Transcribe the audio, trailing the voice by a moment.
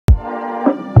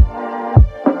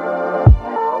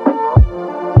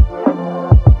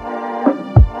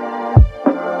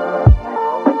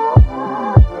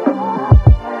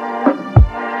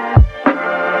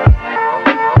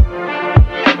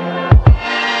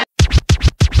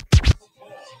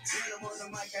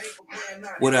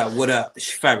What up? What up?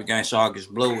 It's your favorite gangster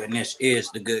August Blue, and this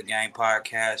is the Good Game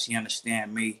Podcast. You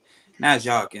understand me? Now, as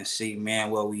y'all can see,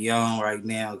 man, what we on right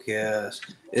now, cuz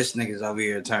this nigga's over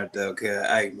here turned up, cuz.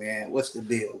 Hey, man, what's the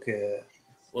deal, cuz?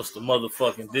 What's the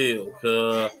motherfucking deal?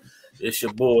 It's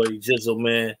your boy Jizzle,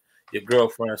 man, your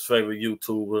girlfriend's favorite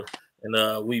YouTuber,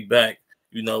 and we back.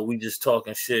 You know, we just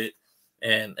talking shit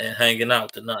and hanging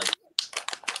out tonight.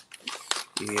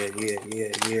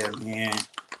 Yeah, man.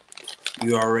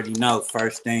 You already know.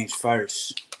 First things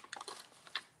first.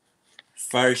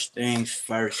 First things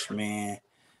first, man.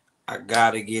 I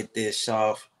gotta get this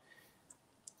off.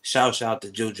 Shouts out to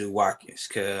Juju Watkins,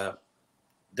 cuz.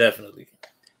 Definitely.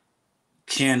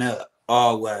 Chin up,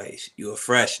 always. You a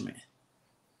freshman.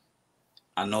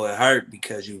 I know it hurt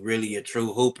because you really a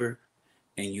true hooper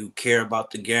and you care about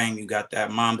the game. You got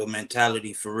that Mamba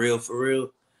mentality for real, for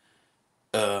real.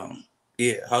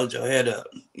 Yeah, hold your head up.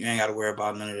 You ain't got to worry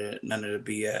about none of the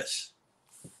BS.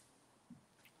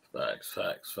 Facts,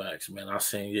 man. I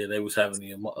seen, they was having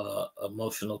the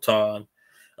emotional time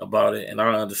about it, and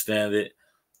I understand it.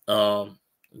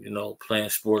 Playing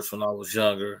sports when I was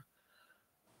younger,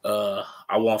 I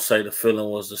won't say the feeling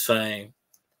was the same.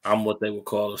 I'm what they would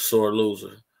call a sore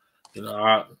loser. You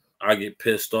know, I get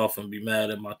pissed off and be mad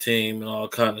at my team and all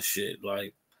kind of shit.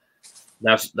 Like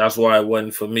that's why it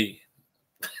wasn't for me.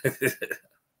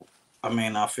 I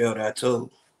mean, I feel that too.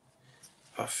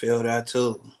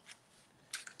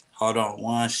 Hold on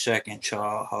 1 second,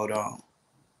 y'all. Hold on.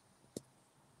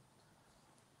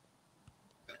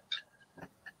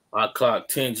 I clock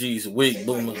 10 G's a week,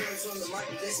 booming.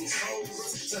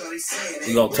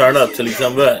 We gonna turn up till he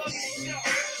come back.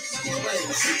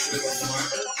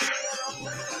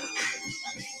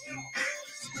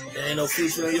 There ain't no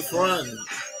future in your front.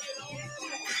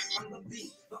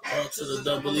 Up to the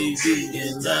double ED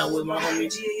and down with my homie.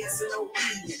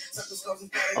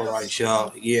 All right,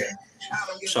 y'all. Yeah.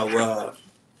 So I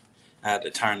had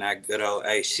to turn that good old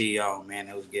AC on, man.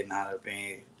 It was getting out of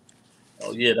bed.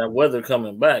 Oh yeah, that weather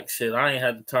coming back. Shit, I ain't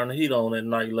had to turn the heat on at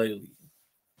night lately.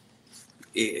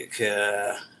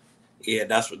 Yeah,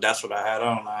 that's what I had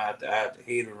on. I had the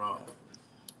heater on.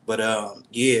 But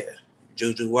yeah,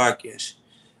 Juju Watkins,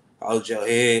 hold your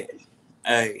head.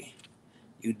 Hey,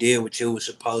 you did what you was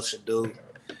supposed to do.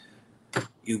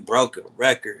 You broke a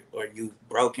record, or you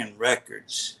broken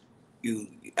records. You,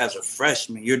 as a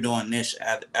freshman, you're doing this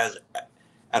at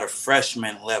a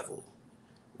freshman level,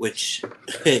 which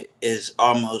is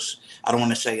almost, I don't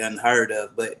want to say unheard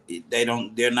of, but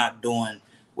they're not doing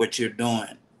what you're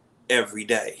doing every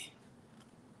day.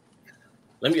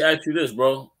 Let me ask you this,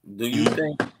 bro. Do you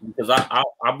think, because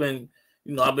I've been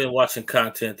watching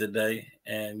content today,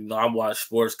 and I watch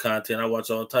sports content, I watch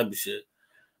all type of shit,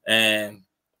 and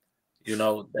they're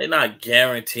not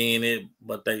guaranteeing it,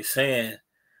 but they saying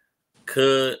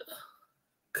could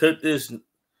this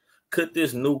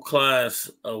new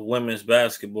class of women's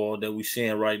basketball that we're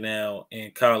seeing right now in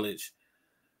college,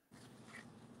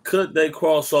 could they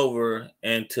cross over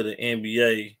into the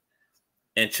NBA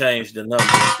and change the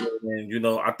numbers? And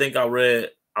I think I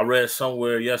read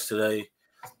somewhere yesterday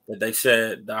that they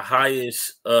said the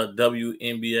highest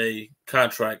WNBA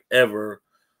contract ever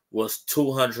was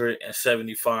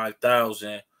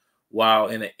 $275,000, while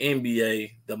in the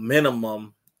NBA the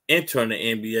minimum entering the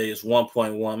NBA is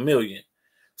 $1.1 million.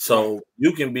 So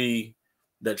you can be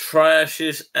the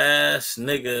trashiest ass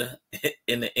nigga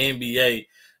in the NBA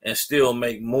and still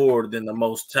make more than the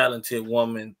most talented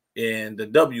woman in the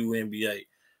WNBA.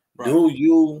 Right. Do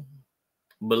you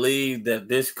believe that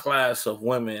this class of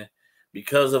women,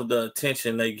 because of the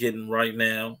attention they getting right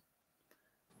now,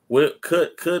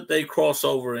 could they cross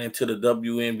over into the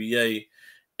WNBA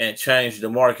and change the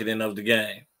marketing of the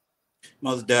game?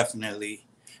 Most definitely,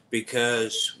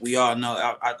 because we all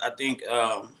know. I think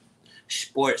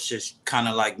sports is kind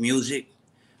of like music,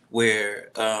 where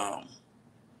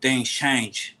things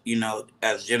change,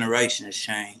 as generations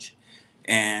change.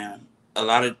 And a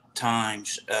lot of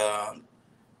times,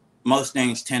 most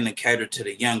things tend to cater to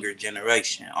the younger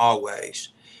generation,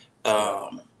 always.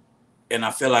 And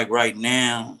I feel like right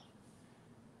now,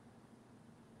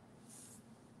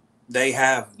 they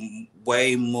have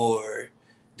way more.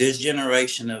 This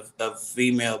generation of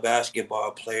female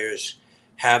basketball players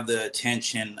have the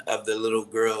attention of the little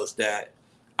girls that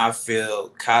I feel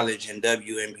college and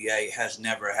WNBA has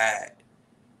never had.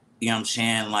 You know what I'm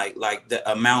saying? Like the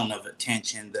amount of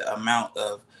attention, the amount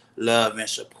of love and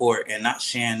support. And not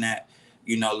saying that,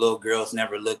 little girls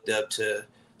never looked up to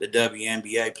the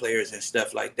WNBA players and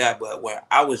stuff like that. But when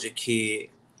I was a kid,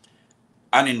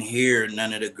 I didn't hear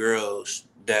none of the girls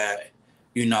that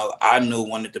you know, I knew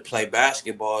wanted to play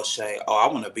basketball, say, oh,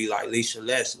 I want to be like Lisa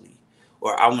Leslie,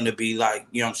 or I want to be like,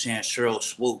 you know what I'm saying, Cheryl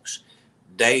Swoops.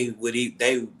 They would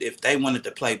they if they wanted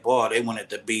to play ball, they wanted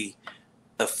to be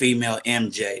a female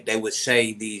MJ. They would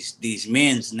say these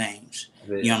men's names.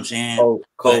 You know what I'm saying? But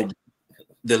Kobe.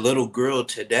 the little girl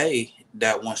today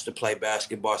that wants to play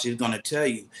basketball, she's gonna tell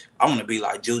you, I want to be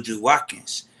like Juju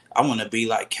Watkins. I want to be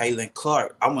like Caitlin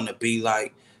Clark. I want to be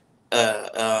like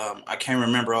I can't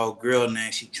remember old girl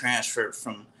name. She transferred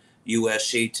from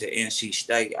USC to NC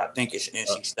State. I think it's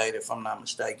NC State if I'm not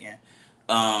mistaken.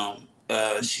 I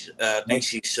think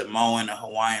she's Samoan or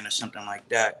Hawaiian or something like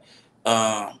that.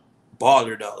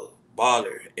 Baller though,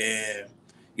 baller, and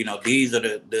you know these are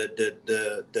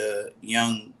the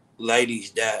young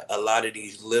ladies that a lot of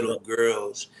these little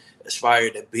girls aspire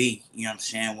to be. You know what I'm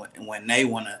saying? When they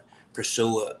want to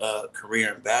pursue a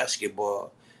career in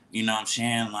basketball. You know what I'm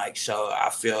saying? Like, so I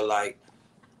feel like,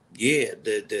 yeah,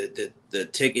 the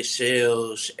ticket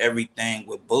sales, everything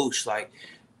would boost. Like,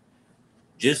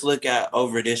 just look at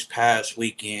over this past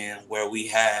weekend where we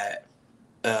had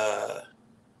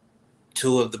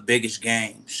two of the biggest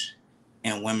games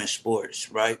in women's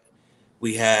sports, right?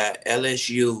 We had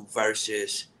LSU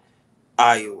versus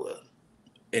Iowa.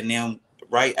 And then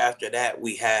right after that,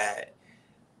 we had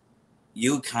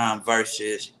UConn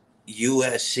versus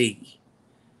USC,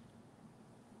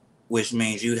 which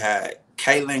means you had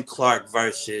Caitlin Clark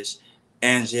versus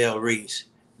Angel Reese,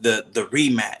 the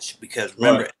rematch. Because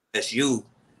remember, LSU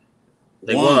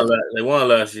won. They won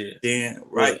last year. Then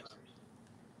right,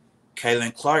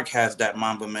 Caitlin Clark has that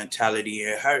Mamba mentality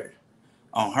in her.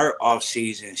 On her off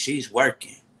season, she's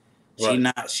working.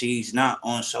 She's not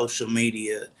on social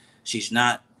media. She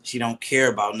don't care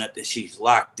about nothing. She's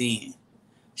locked in.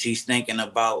 She's thinking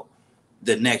about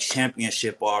the next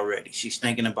championship already. She's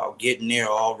thinking about getting there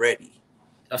already.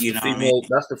 That's you know what I mean?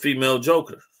 That's the female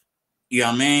Joker. You know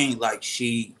what I mean? Like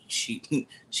she's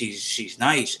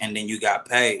nice. And then you got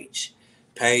Paige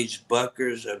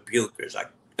Buckers or Bukers. I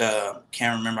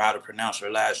can't remember how to pronounce her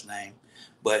last name,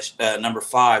 but number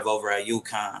 5 over at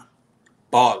UConn,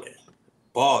 baller.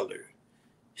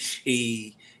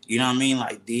 She, you know what I mean?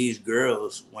 Like these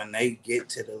girls, when they get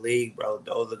to the league, bro,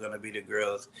 those are gonna be the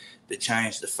girls that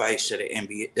change the face of the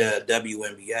NBA,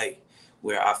 WNBA,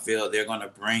 where I feel they're gonna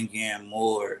bring in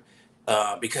more.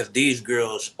 Because these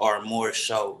girls are more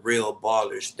so real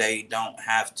ballers. They don't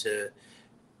have to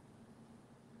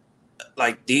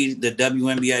like the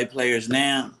WNBA players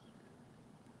now.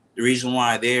 The reason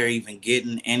why they're even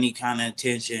getting any kind of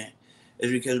attention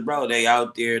is because, bro, they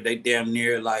out there, they damn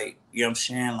near like, you know what I'm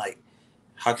saying? Like,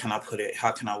 how can I put it?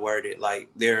 How can I word it? Like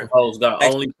they're got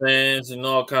OnlyFans and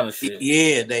all kind of shit.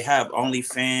 Yeah, they have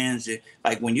OnlyFans.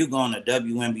 Like when you go on the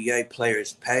WNBA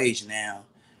players page now,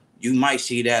 you might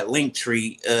see that link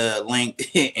tree link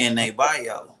in their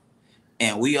bio.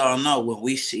 And we all know when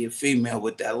we see a female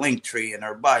with that link tree in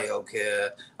her bio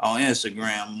on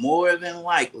Instagram, more than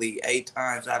likely 8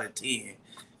 times out of 10,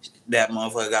 that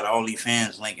motherfucker got an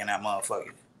OnlyFans link in that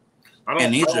motherfucker.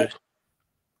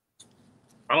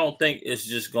 I don't think it's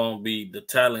just gonna be the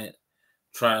talent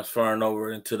transferring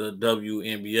over into the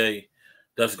WNBA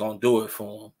that's gonna do it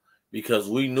for them, because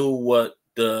we knew what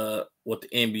the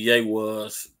NBA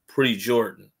was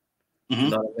pre-Jordan. You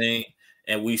know what I mean?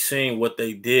 And we seen what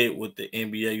they did with the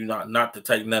NBA. Not to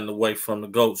take nothing away from the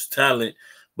GOAT's talent,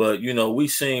 but we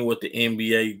seen what the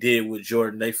NBA did with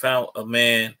Jordan. They found a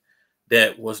man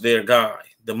that was their guy,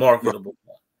 the marketable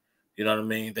one. You know what I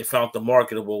mean? They found the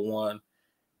marketable one,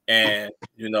 and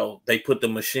they put the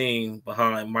machine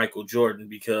behind Michael Jordan,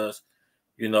 because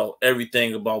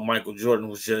everything about Michael Jordan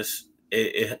was just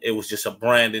it was just a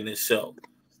brand in itself.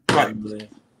 Right.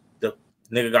 The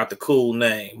nigga got the cool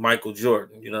name, Michael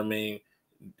Jordan. You know what I mean?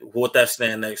 What that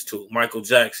stand next to? Michael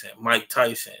Jackson, Mike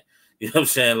Tyson. You know what I'm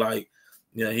saying? Like,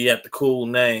 he had the cool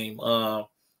name.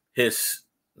 His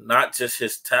not just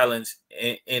his talents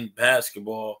in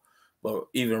basketball, but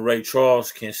even Ray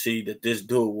Charles can see that this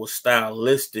dude was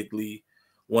stylistically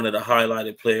one of the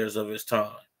highlighted players of his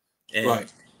time.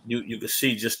 And you could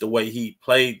see just the way he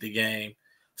played the game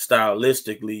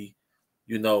stylistically.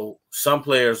 Some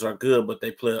players are good, but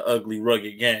they play an ugly,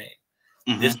 rugged game.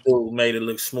 This dude made it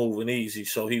look smooth and easy,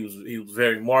 so he was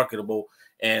very marketable.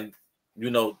 And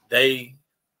the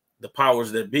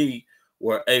powers that be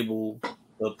were able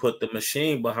to put the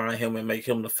machine behind him and make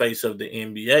him the face of the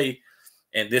NBA.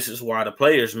 And this is why the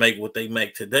players make what they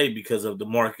make today, because of the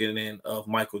marketing of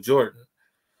Michael Jordan.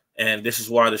 And this is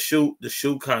why the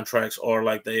shoe contracts are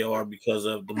like they are, because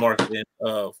of the marketing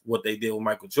of what they did with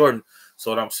Michael Jordan.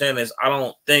 So what I'm saying is, I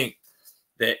don't think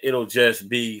that it'll just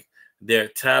be their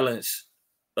talents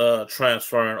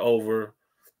transferring over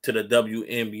to the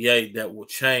WNBA that will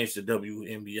change the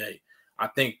WNBA. I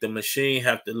think the machine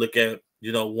have to look at,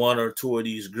 you know, one or two of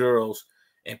these girls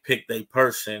and pick their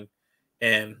person.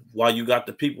 And while you got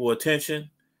the people attention,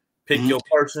 pick your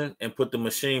person and put the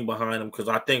machine behind them. Because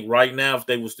I think right now, if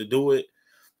they was to do it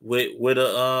with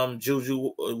a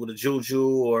Juju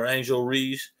or Angel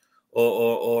Reese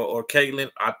or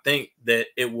Caitlin, I think that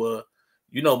it will,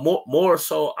 you know, more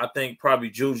so. I think probably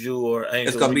Juju or Angel.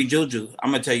 It's gonna be Juju.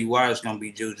 I'm gonna tell you why it's gonna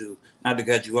be Juju. Not to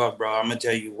cut you off, bro. I'm gonna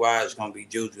tell you why it's gonna be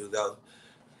Juju though.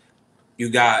 You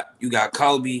got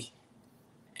Kobe,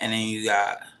 and then you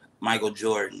got Michael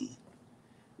Jordan,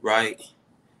 right?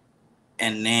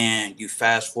 And then you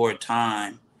fast forward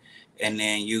time, and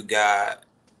then you got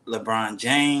LeBron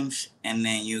James, and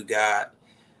then you got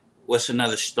what's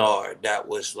another star that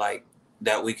was like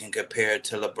that we can compare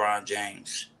to LeBron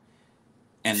James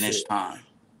in this time.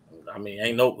 I mean,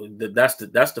 ain't no that's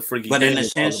the freaky. But in a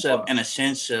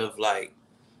sense of like,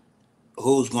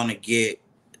 who's gonna get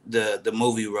the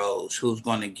movie roles? Who's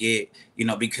gonna get, you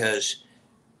know, because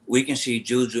we can see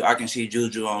Juju. I can see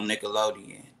Juju on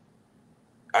Nickelodeon.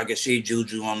 I can see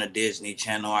Juju on the Disney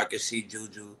Channel. I can see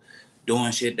Juju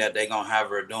doing shit that they gonna have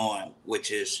her doing,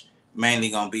 which is mainly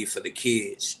gonna be for the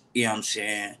kids. You know what I'm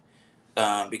saying?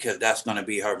 Because that's gonna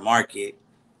be her market.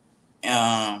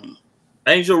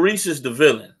 Angel Reese is the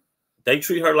villain. They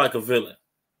treat her like a villain.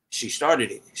 She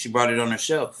started it. She brought it on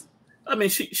herself. I mean,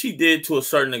 she did to a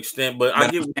certain extent, but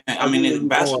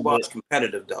basketball is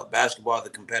competitive though. Basketball is a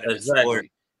competitive sport,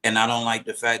 and I don't like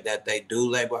the fact that they do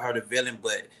label her the villain,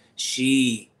 but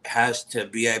she has to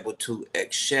be able to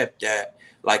accept that,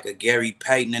 like a Gary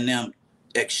Payton and them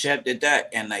accepted that,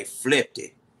 and they flipped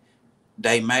it.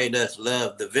 They made us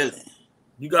love the villain.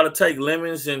 You got to take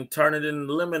lemons and turn it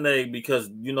into lemonade, because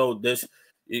you know this.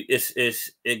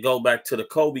 It go back to the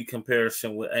Kobe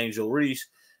comparison with Angel Reese,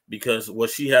 because what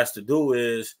she has to do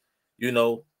is, you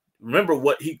know, remember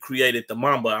what he created the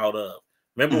Mamba out of.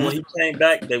 Remember when he came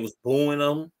back, they was booing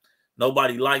him.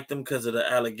 Nobody liked him because of the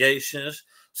allegations.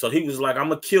 So he was like, I'm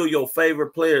going to kill your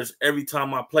favorite players every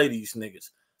time I play these niggas.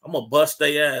 I'm going to bust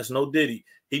their ass. No Diddy.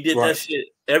 He did that shit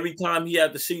every time he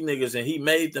had to see niggas, and he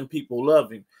made them people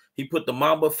love him. He put the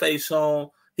Mamba face on.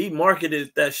 He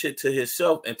marketed that shit to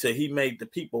himself until he made the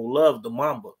people love the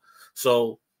Mamba.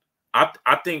 So I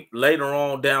think later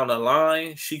on down the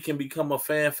line, she can become a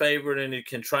fan favorite, and it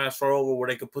can transfer over where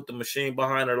they can put the machine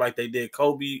behind her like they did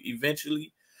Kobe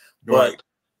eventually. But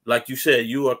like you said,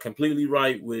 you are completely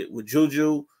right with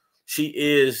Juju. She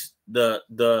is the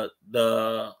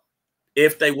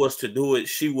if they was to do it,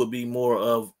 she would be more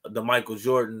of the Michael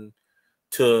Jordan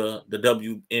to the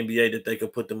WNBA that they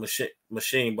could put the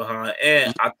machine behind.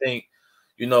 And I think,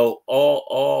 you know,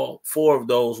 all four of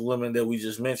those women that we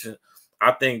just mentioned,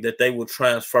 I think that they will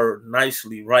transfer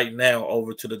nicely right now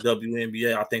over to the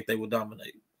WNBA. I think they will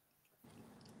dominate.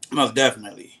 Most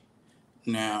definitely.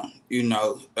 Now, you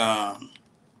know,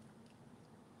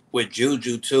 with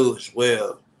Juju too as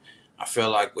well, I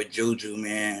feel like with Juju,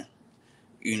 man,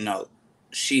 you know,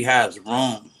 she has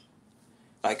room.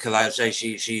 Like, cause I say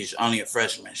she's only a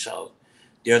freshman, so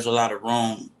there's a lot of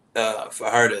room for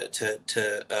her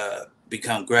to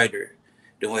become greater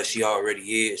than what she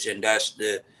already is, and that's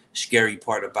the scary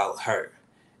part about her,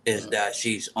 is that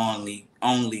she's only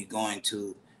going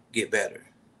to get better.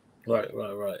 Right.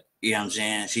 You know what I'm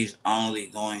saying? She's only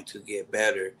going to get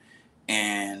better,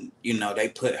 and you know they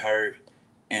put her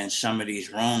in some of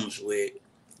these rooms with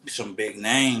some big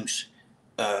names,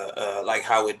 like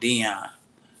how with Dion.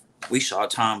 We saw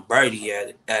Tom Brady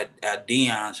at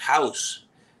Dion's house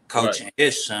coaching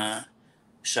his son.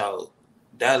 So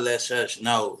that lets us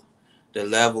know the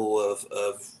level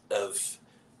of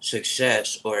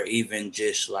success, or even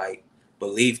just like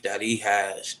belief that he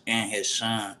has in his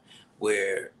son,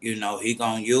 where, you know, he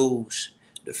gonna use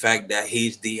the fact that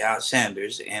he's Deion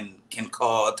Sanders and can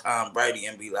call Tom Brady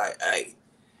and be like, hey,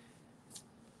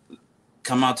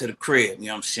 come out to the crib, you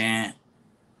know what I'm saying?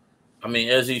 I mean,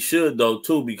 as he should though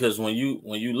too, because when you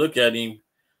look at him,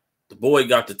 the boy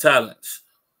got the talents.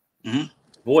 The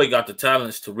boy got the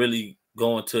talents to really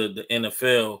go into the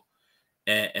NFL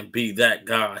and be that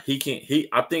guy.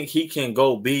 I think he can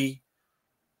go be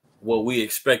what we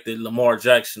expected Lamar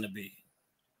Jackson to be.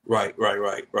 Right.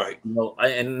 You know,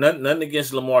 and nothing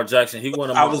against Lamar Jackson.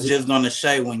 I was just gonna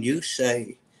say, when you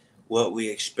say what we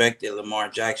expected Lamar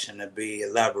Jackson to be,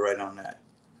 elaborate on that.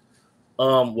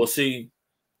 Well, see,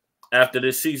 after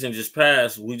this season just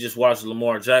passed, we just watched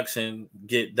Lamar Jackson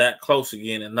get that close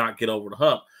again and not get over the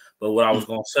hump. But what I was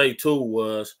going to say too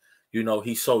was, you know,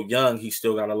 he's so young, he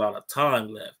still got a lot of time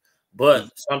left. But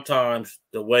sometimes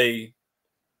the way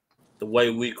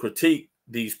we critique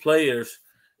these players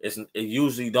it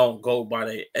usually don't go by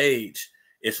their age.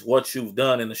 It's what you've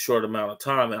done in a short amount of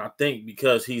time. And I think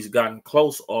because he's gotten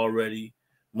close already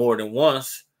more than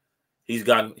once, he's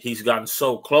gotten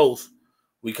so close,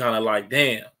 we kind of like,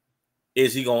 damn,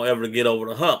 is he gonna ever get over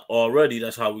the hump already?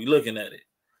 That's how we looking at it.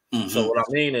 Mm-hmm. So what I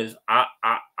mean is I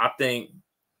think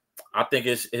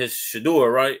it's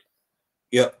Shedeur, right?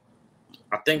 Yep.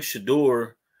 I think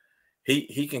Shedeur,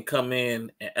 he can come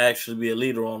in and actually be a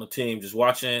leader on the team. Just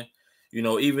watching,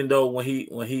 even though when he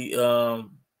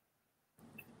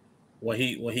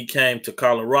came to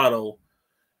Colorado,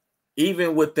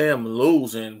 even with them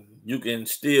losing, you can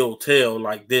still tell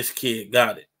like this kid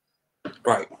got it.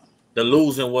 Right. The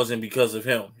losing wasn't because of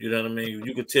him. You know what I mean?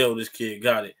 You could tell this kid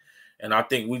got it. And I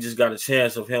think we just got a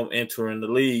chance of him entering the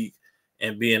league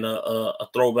and being a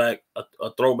throwback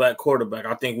quarterback.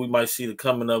 I think we might see the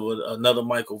coming of another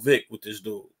Michael Vick with this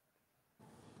dude.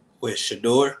 With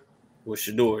Shedeur? With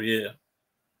Shedeur, yeah.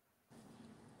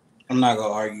 I'm not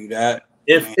gonna argue that.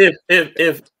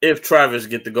 If Travis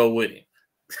get to go with him.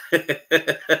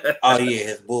 Oh yeah,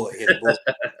 his boy.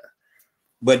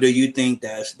 But do you think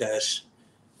that's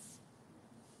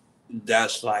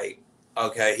like,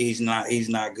 okay, he's not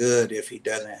good if he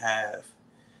doesn't have,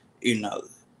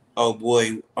 old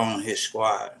boy on his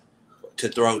squad to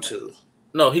throw to?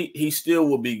 No, he still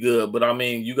will be good, but I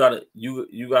mean, you gotta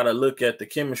look at the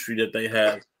chemistry that they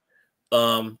have.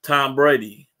 Tom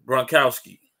Brady,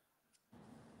 Gronkowski.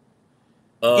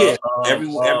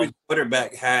 Every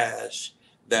quarterback has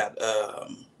that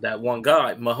one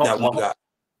guy, Mahomes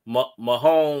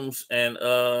and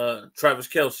Travis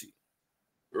Kelce.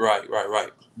 Right.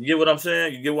 You get what I'm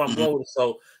saying? You get what I'm going with?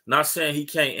 So, not saying he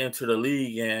can't enter the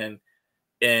league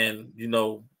and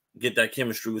get that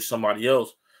chemistry with somebody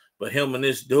else, but him and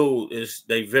this dude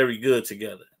they very good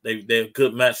together. They're a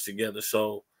good match together.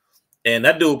 So, and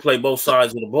that dude play both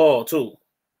sides of the ball too.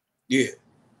 Yeah.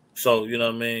 So you know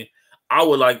what I mean. I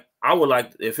would like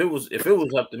if it was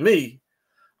up to me,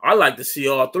 I'd like to see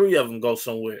all three of them go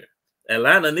somewhere.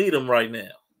 Atlanta need them right now.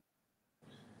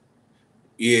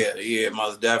 Yeah,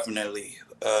 most definitely.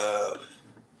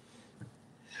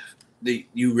 Do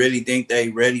you really think they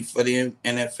ready for the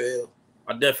NFL?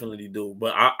 I definitely do,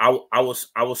 but I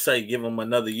would say give them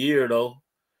another year though.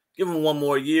 Give them one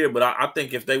more year, but I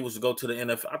think if they was to go to the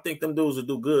NFL, I think them dudes would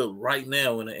do good right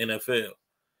now in the NFL.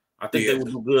 I think they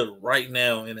would do good right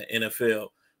now in the NFL.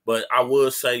 But I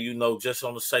would say, just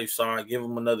on the safe side, give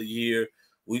them another year.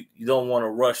 You don't want to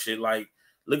rush it. Like,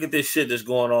 look at this shit that's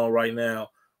going on right now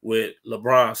with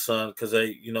LeBron's son, because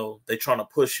they trying to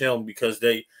push him because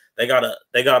they got a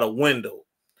window.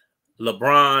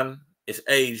 LeBron is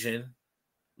Asian,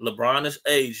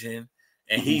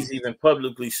 and he's even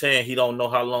publicly saying he don't know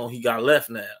how long he got left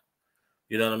now.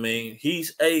 You know what I mean?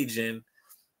 He's Asian,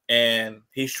 and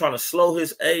he's trying to slow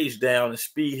his age down and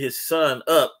speed his son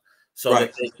up so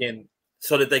that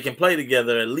they can play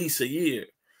together at least a year.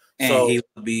 And he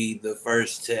will be the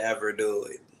first to ever do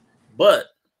it. But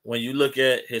when you look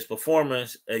at his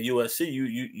performance at USC,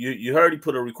 you heard he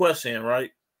put a request in,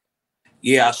 right?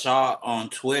 Yeah, I saw on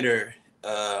Twitter.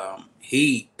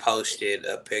 He posted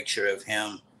a picture of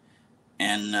him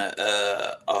in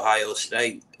Ohio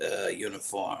State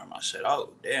uniform. I said,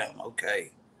 "Oh, damn,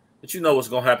 okay." But you know what's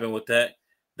gonna happen with that?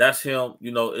 That's him.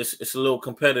 It's a little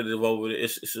competitive over there.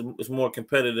 It's more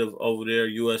competitive over there,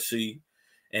 USC,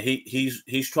 and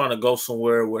he's trying to go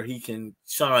somewhere where he can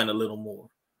shine a little more.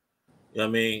 You know what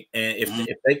I mean? And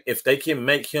if they can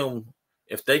make him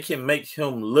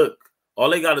look, all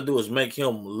they got to do is make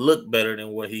him look better than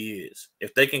what he is.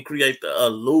 If they can create the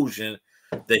illusion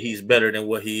that he's better than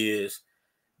what he is,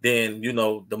 then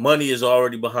the money is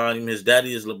already behind him. His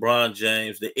daddy is LeBron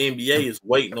James. The NBA is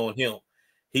waiting on him.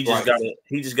 He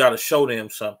just gotta show them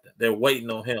something. They're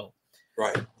waiting on him.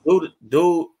 Right. Dude,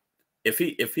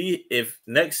 if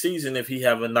next season, if he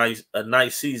have a nice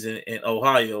season in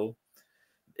Ohio,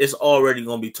 it's already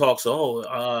gonna be talks.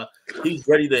 He's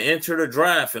ready to enter the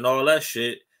draft and all that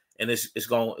shit, and it's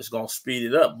gonna speed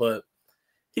it up. But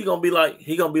he gonna be like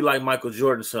Michael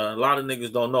Jordan's son. A lot of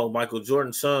niggas don't know Michael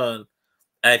Jordan's son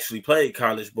actually played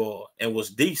college ball and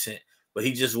was decent, but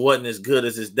he just wasn't as good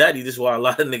as his daddy. This is why a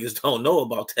lot of niggas don't know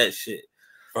about that shit.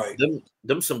 Right.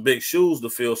 Them some big shoes to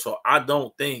fill. So I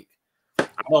don't think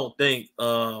Bronny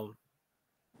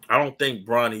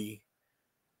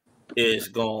is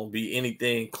gonna be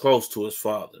anything close to his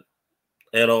father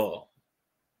at all.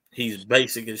 He's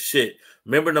basic as shit.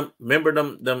 Remember them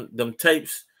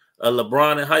tapes of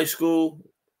LeBron in high school?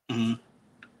 Mm-hmm.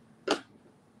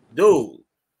 Dude,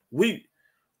 we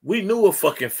knew a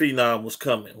fucking phenom was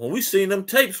coming. When we seen them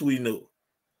tapes, we knew.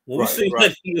 When we seen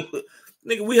that,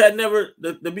 nigga, we had never,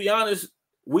 to be honest,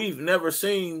 we've never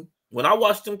seen. When I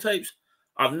watched them tapes,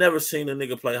 I've never seen a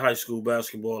nigga play high school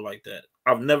basketball like that.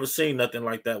 I've never seen nothing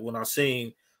like that. When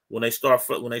they start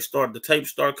the tapes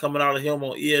start coming out of him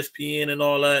on ESPN and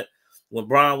all that. When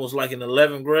Brian was like in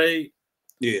 11th grade,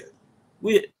 yeah,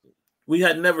 we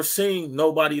had never seen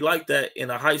nobody like that in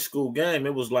a high school game.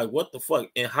 It was like, what the fuck?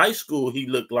 In high school, he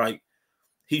looked like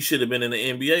he should have been in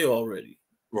the NBA already.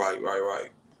 Right.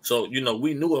 So, you know,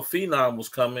 we knew a phenom was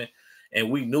coming, and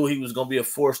we knew he was going to be a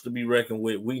force to be reckoned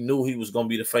with. We knew he was going to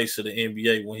be the face of the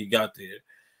NBA when he got there.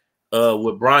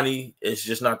 With Bronny, it's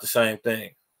just not the same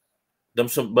thing.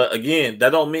 But again,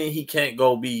 that don't mean he can't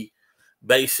go be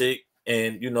basic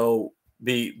and, you know,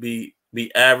 be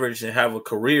average and have a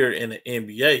career in the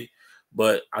NBA.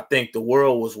 But I think the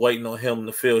world was waiting on him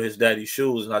to fill his daddy's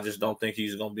shoes, and I just don't think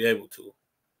he's going to be able to.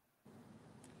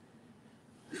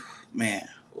 Man,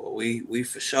 well, we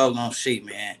for sure gonna see,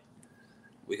 man.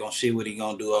 We gonna see what he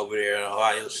gonna do over there in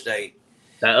Ohio State.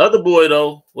 That other boy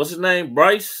though, what's his name?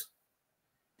 Bryce.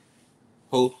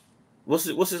 Who? What's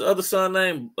his other son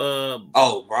name?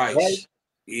 Bryce. Bryce?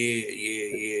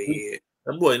 Yeah.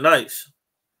 That boy nice.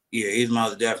 Yeah, he's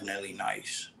most definitely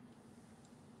nice.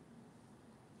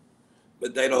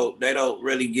 But they don't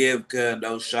really give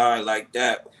those shots like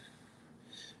that.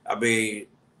 I mean,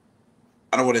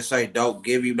 I don't want to say don't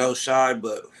give you no shine,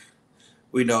 but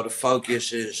we know the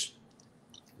focus is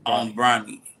on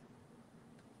Bronny.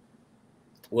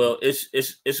 Well,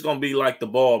 it's gonna be like the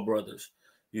Ball brothers.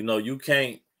 You know, you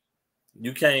can't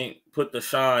put the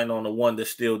shine on the one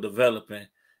that's still developing.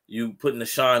 You putting the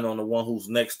shine on the one who's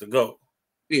next to go.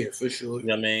 Yeah, for sure. You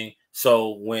know what I mean?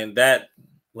 So when that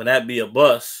be a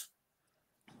bust,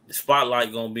 the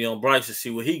spotlight gonna be on Bryce to see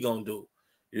what he gonna do.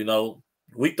 You know,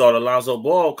 we thought Alonzo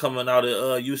Ball coming out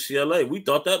of UCLA, we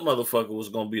thought that motherfucker was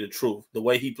gonna be the truth. The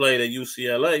way he played at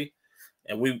UCLA,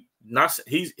 and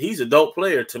he's a dope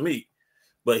player to me,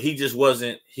 but he just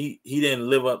wasn't. He didn't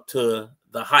live up to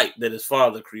the hype that his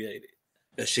father created.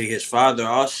 But see, his father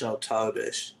also told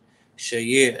us,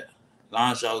 yeah,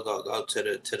 Lonzo gonna go to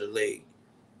the league.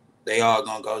 They all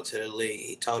gonna go to the league.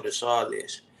 He told us all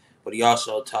this, but he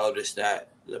also told us that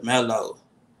LaMelo,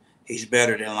 he's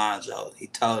better than Lonzo. He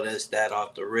told us that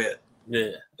off the rip.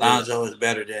 Yeah, LaMelo is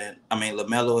better than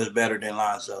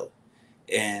Lonzo,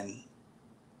 and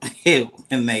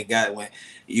when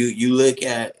you look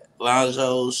at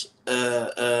Lonzo's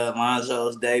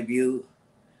debut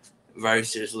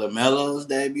versus LaMelo's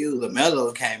debut,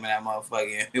 LaMelo came in that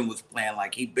motherfucker and was playing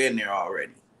like he'd been there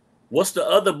already. What's the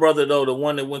other brother though? The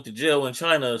one that went to jail in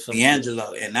China or something?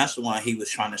 D'Angelo, and that's the one he was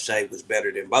trying to say was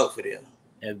better than both of them.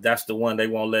 And that's the one they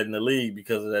won't let in the league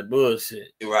because of that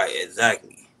bullshit. Right,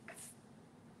 exactly.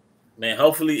 Man,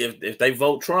 hopefully if they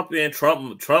vote Trump in,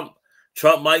 Trump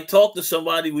might talk to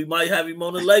somebody. We might have him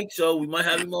on the Lake Show. We might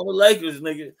have him on the Lakers,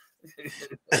 nigga.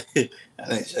 I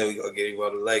think so. We gonna get him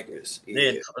on the Lakers.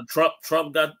 Yeah.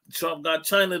 Trump got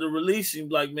China to release him.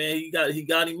 Like, man, he got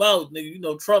him out, nigga. You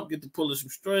know, Trump get to pulling some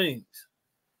strings.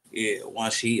 Yeah,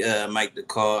 once he make the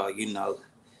call, you know,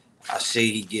 I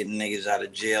see he getting niggas out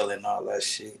of jail and all that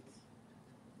shit.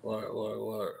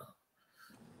 Word.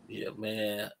 Yeah,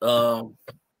 man.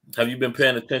 Have you been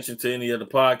paying attention to any of the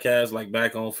podcasts, like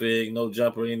Back on Fig, No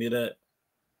Jumper, any of that?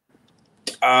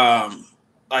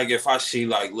 Like if I see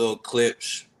like little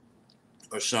clips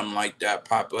or something like that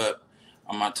pop up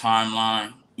on my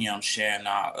timeline, you know what I'm saying,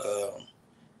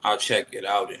 I'll check it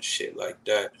out and shit like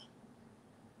that.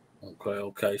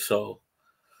 Okay. So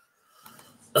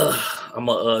I'm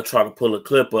gonna try to pull a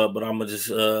clip up, but I'm gonna just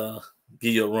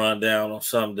give you a rundown on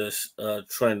some of this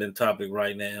trending topic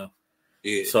right now.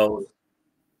 Yeah. So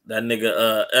that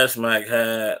nigga S-Mac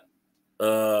had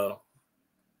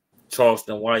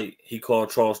Charleston White. He called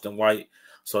Charleston White.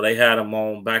 So they had him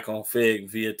on Back on Fig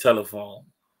via telephone,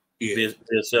 via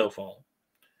cell phone.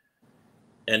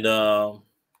 And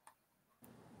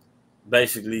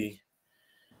basically,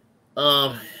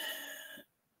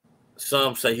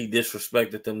 some say he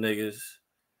disrespected them niggas.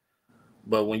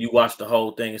 But when you watch the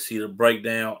whole thing and see the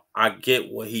breakdown, I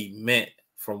get what he meant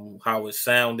from how it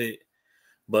sounded.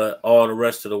 But all the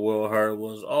rest of the world heard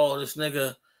was, oh, this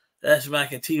nigga,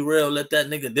 S-Mac and T-Rail let that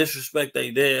nigga disrespect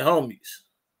they dead homies.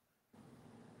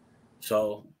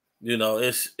 So, you know,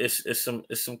 it's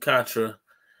some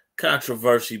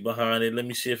controversy behind it. Let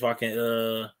me see if I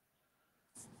can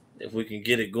if we can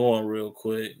get it going real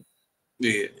quick.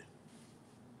 Yeah.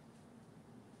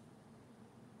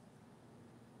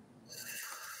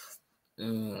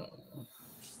 I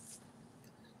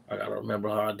gotta remember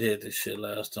how I did this shit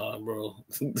last time, bro.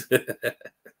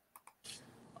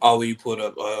 Oh, you put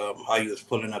up how you was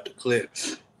pulling up the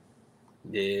clips.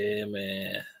 Yeah,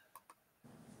 man.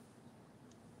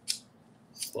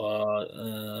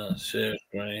 Share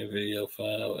screen, video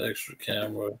file, extra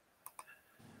camera.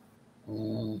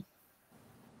 Oh,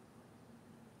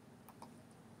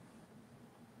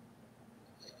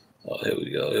 here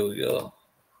we go.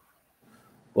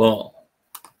 Well,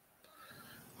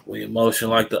 we in motion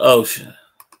like the ocean.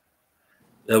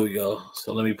 There we go.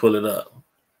 So let me pull it up.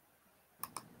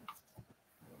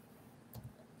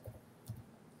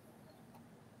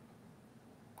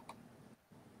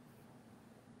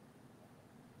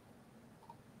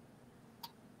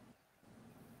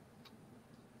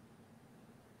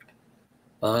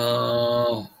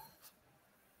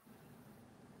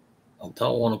 I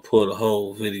don't want to pull the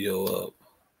whole video up.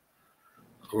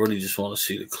 I really just want to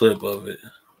see the clip of it.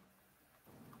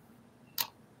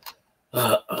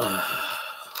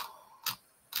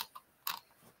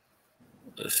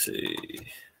 Let's see.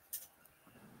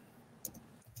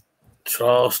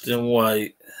 Charleston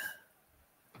White.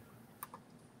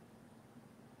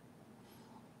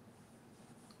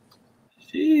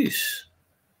 Jeez.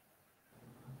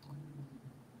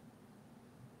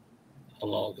 How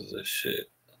long is this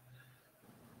shit?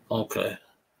 Okay.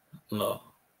 No.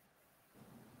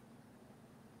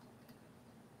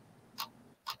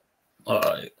 All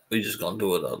right. We just gonna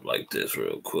do it up like this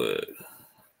real quick.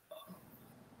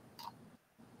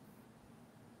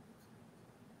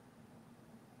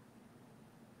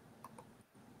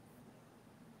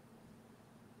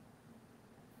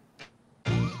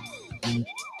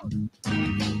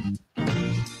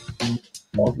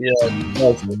 Oh, yeah. Who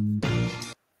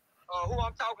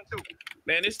I'm talking to?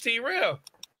 Man, it's T-Rail.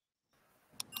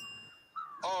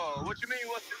 What you mean?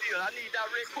 What's the deal? I need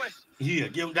direct questions. Yeah,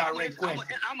 give him direct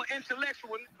questions. I'm an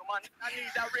intellectual. I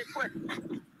need direct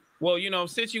questions. Well, you know,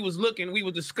 since you was looking, we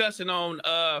were discussing on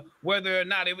whether or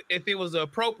not if it was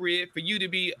appropriate for you to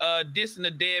be dissing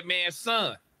a dead man's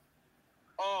son.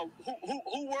 Who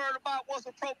worried about what's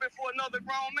appropriate for another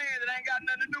grown man that ain't got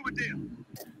nothing to do with them?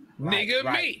 Nigga,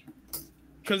 me.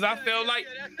 Cause I felt like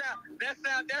that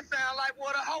sound like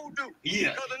what a hoe do.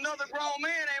 Yeah. Because another grown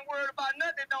man ain't worried about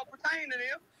nothing that don't pertain to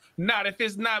them. not if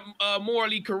it's not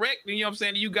morally correct. You know what I'm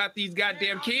saying? You got these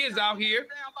goddamn kids out here.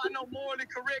 About no morally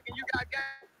correct, and you got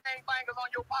gangbangers on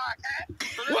your podcast.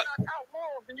 So let's What? not talk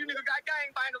morals, and you niggas got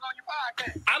gangbangers on your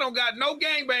podcast. I don't got no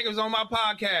gangbangers on my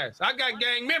podcast. I got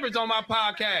gang members on my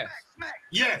podcast. Smack.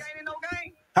 Yes. Smack ain't no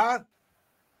gang. Huh?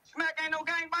 Smack ain't no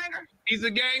gangbanger. He's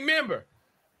a gang member.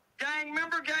 Gang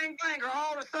member, gangbanger,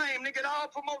 all the same. Nigga, it all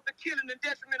promote the killing and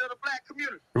detriment of the black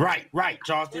community. Right,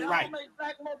 Charleston, It right. all make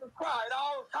black mothers cry. It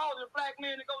all causes black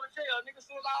men to go to jail. Niggas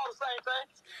do all the same thing.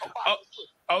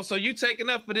 Oh, so you taking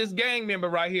up for this gang member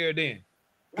right here then?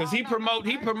 Because he promote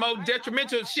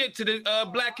detrimental shit to the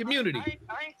black community. I ain't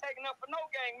taking up for no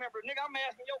gang member. Nigga, I'm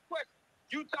asking your question.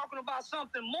 You talking about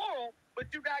something moral,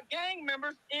 but you got gang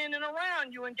members in and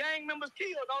around you, and gang members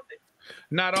kill, don't they?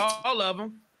 Not all of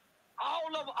them.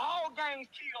 All gangs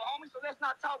kill, homie, so let's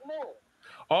not talk moral.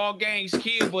 All gangs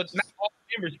kill, but not all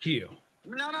members kill.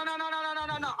 No.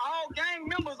 All gang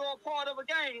members are a part of a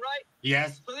gang, right?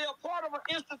 Yes. So they're a part of an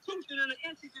institution and an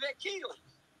entity that kills.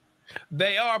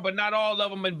 They are, but not all of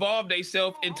them involve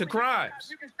themselves into crimes.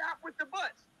 You can stop with the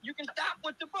buts.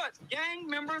 Gang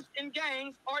members and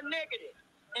gangs are negative.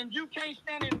 And you can't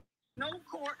stand in no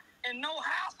court and no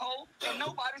household, and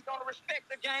nobody's gonna respect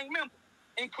the gang member,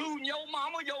 including your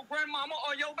mama, your grandmama,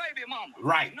 or your baby mama.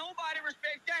 Right. Nobody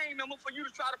respects gang member for you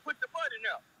to try to put the butt in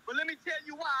there. But let me tell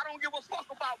you why I don't give a fuck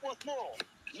about what's moral.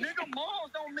 Nigga,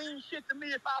 morals don't mean shit to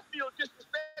me if I feel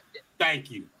disrespected.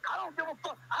 Thank you. I don't give a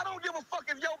fuck. I don't give a fuck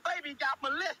if your baby got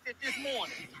molested this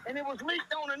morning and it was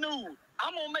leaked on the news.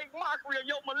 I'm gonna make mockery of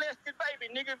your molested baby,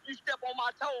 nigga, if you step on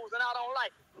my toes and I don't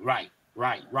like it.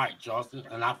 Right, Charleston.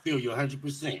 And I feel you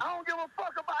 100%. I don't give a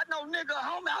fuck about no nigga,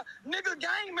 homie. Nigga,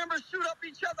 gang members shoot up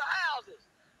each other's houses.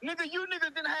 Nigga, you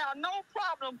niggas didn't have no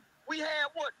problem. We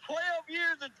had, 12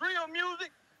 years of drill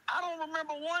music? I don't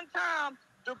remember one time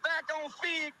the Back on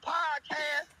Fig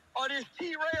podcast or this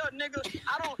T-Rail nigga.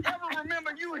 I don't ever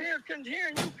remember you hearing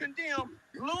you condemn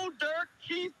Lil Durk,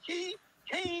 Chief Keef,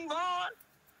 King Von,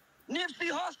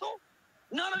 Nipsey Hussle.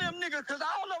 None of them niggas, because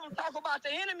all of them talk about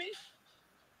the enemies.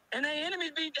 And their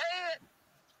enemies be dead.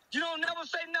 You don't never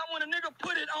say nothing when a nigga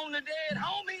put it on the dead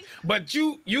homie. But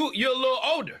you're a little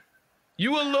older.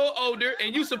 You a little older,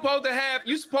 and you supposed to have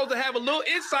a little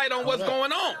insight on what's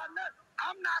going on.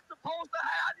 I'm not supposed to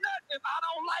have nothing. If I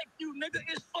don't like you, nigga,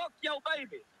 it's fuck your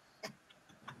baby.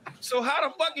 So how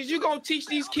the fuck is you gonna teach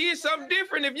these kids something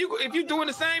different if you doing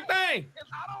the same thing? If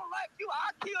I don't like you,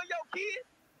 I'll kill your kid.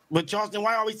 But Charleston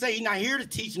White always say he's not here to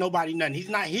teach nobody nothing. He's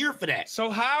not here for that. So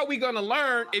how are we gonna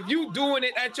learn if you doing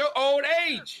it at your old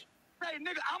age? say,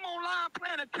 nigga, I'm online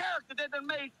playing a character that done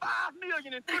made $5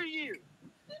 million in 3 years.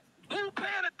 Who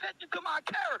paying attention to my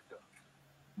character?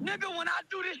 Nigga, when I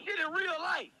do this shit in real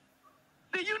life,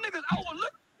 see, you niggas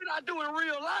overlook what I do in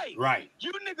real life. Right.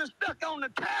 You niggas stuck on the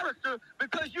character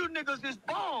because you niggas is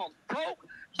bums, broke,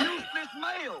 useless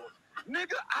males.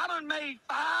 Nigga, I done made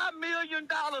 $5 million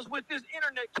with this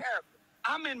internet character.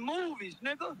 I'm in movies,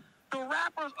 nigga. The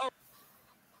rappers are...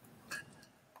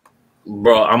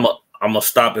 Bro, I'm gonna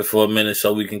stop it for a minute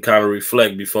so we can kind of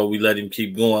reflect before we let him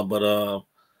keep going. But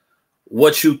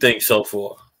what you think so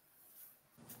far?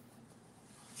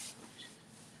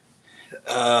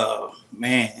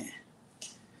 Man,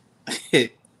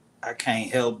 I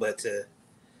can't help but to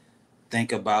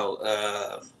think about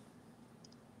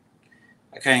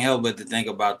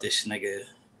this nigga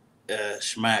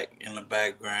Smack in the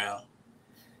background,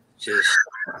 just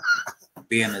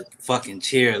being a fucking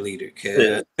cheerleader,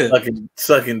 cuz.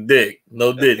 Sucking dick,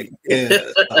 no diddy. Yeah.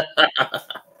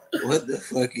 What the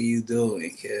fuck are you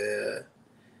doing, cuz?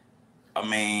 I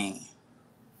mean,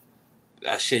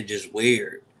 that shit just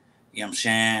weird. You know what I'm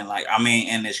saying? Like, I mean,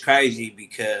 and it's crazy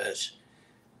because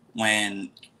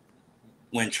when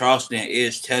Charleston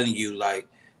is telling you, like,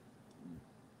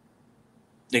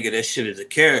 nigga, that shit is a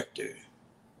character.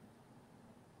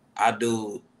 I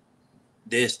do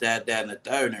this, that, and the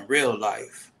third in real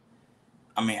life.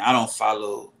 I mean, I don't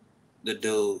follow the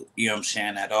dude, you know what I'm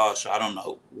saying, at all, so I don't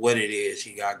know what it is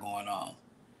he got going on.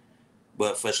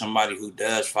 But for somebody who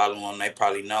does follow him, they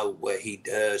probably know what he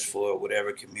does for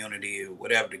whatever community or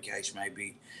whatever the case may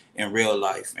be in real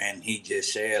life. And he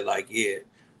just said, like, yeah,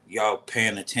 y'all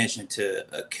paying attention to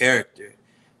a character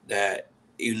that,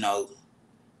 you know,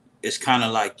 it's kind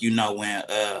of like, you know, when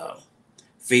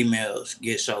females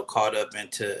get so caught up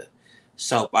into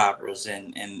soap operas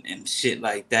and shit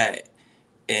like that.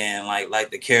 And like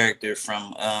the character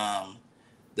from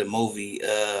the movie,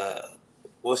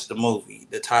 what's the movie?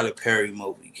 The Tyler Perry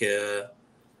movie. I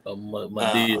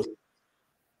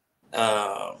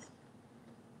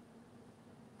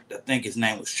think his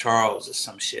name was Charles or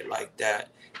some shit like that.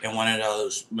 In one of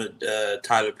those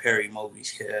Tyler Perry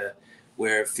movies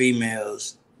where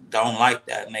females don't like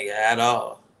that nigga at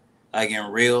all. Like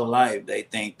in real life, they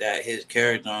think that his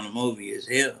character on the movie is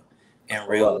him in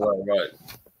real life. Right.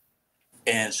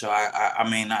 And so I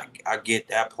mean I get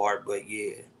that part, but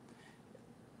yeah.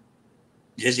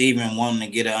 Just even wanting to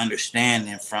get an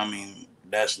understanding from him,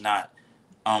 that's not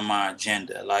on my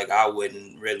agenda. Like, I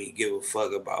wouldn't really give a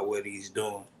fuck about what he's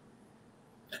doing.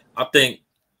 I think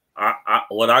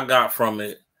what I got from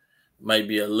it may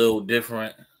be a little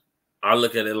different. I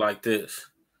look at it like this.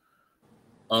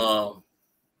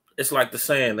 It's like the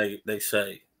saying they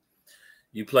say,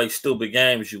 you play stupid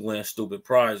games, you win stupid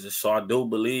prizes. So I do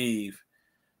believe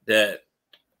that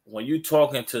when you're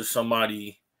talking to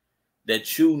somebody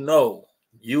that you know,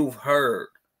 you've heard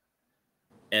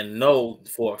and know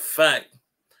for a fact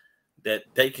that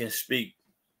they can speak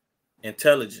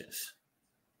intelligence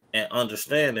and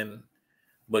understanding,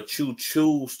 but you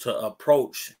choose to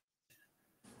approach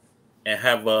and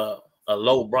have a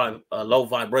low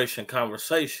vibration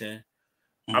conversation,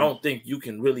 I don't think you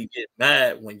can really get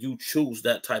mad when you choose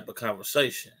that type of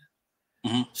conversation.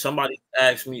 Somebody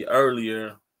asked me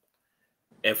earlier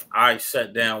if I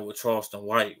sat down with Charleston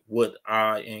White, would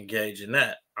I engage in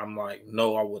that? I'm like,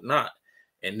 no, I would not.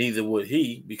 And neither would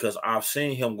he, because I've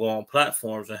seen him go on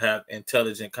platforms and have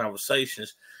intelligent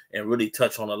conversations and really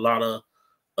touch on a lot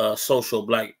of social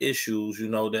black issues, you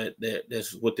know,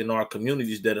 that's within our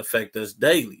communities that affect us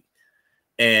daily.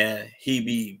 And he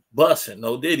be busting.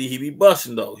 No diddy, he be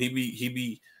busting though. He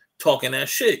be talking that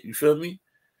shit. You feel me?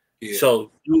 Yeah.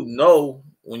 So you know,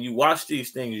 when you watch these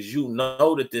things, you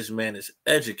know that this man is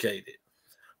educated.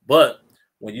 But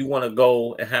when you want to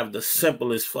go and have the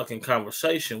simplest fucking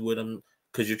conversation with him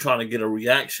because you're trying to get a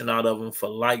reaction out of him for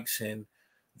likes and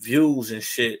views and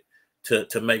shit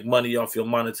to make money off your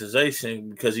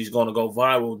monetization because he's going to go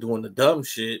viral doing the dumb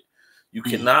shit, you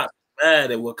cannot be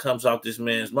mad at what comes out this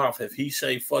man's mouth. If he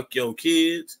say fuck your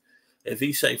kids, if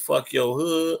he say fuck your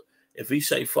hood, if he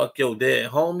say fuck your dead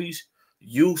homies,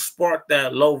 you spark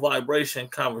that low vibration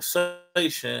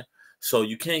conversation, so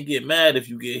you can't get mad if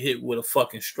you get hit with a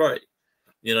fucking strike.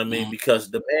 You know what I mean? Because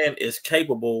the man is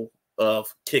capable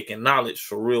of kicking knowledge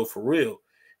for real.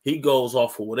 He goes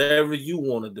off for whatever you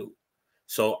want to do.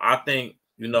 So I think,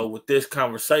 you know, with this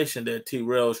conversation that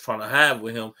T-Rail is trying to have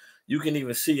with him, you can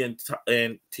even see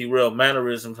in T-Rail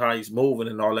mannerisms how he's moving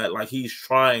and all that. Like he's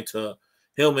trying to,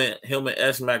 him and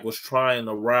S-Mac was trying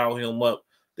to rile him up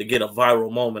to get a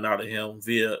viral moment out of him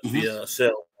via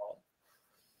cell phone.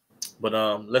 But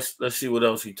let's see what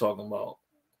else he's talking about.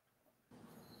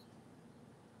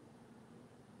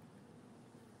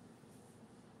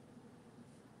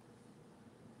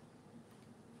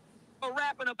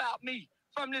 rapping about me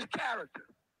from this character.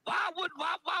 Why would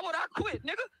I quit,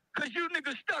 nigga? Cause you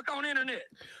niggas stuck on internet.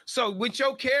 So with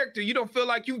your character, you don't feel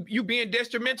like you being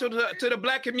detrimental to the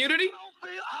black community?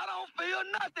 I don't feel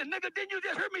nothing, nigga. Didn't you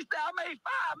just hear me say I made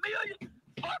 $5 million?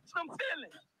 Fuck some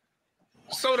feelings.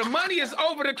 So the money is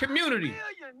over the community.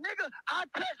 Nigga, I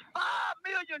touched $5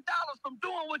 million from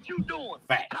doing what you doing.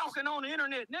 Facts. Talking on the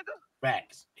internet, nigga.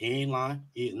 Facts. He ain't lying.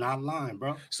 He's not lying,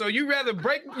 bro. So you rather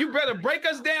break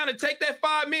us down and take that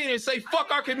 $5 million and say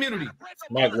fuck our community.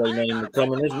 Mike ain't even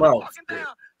come in his mouth.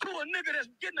 To a nigga that's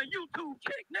getting a YouTube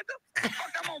check, nigga.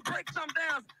 Fuck, I'm gonna break some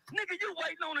down. Nigga, you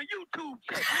waiting on a YouTube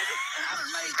check, nigga. And I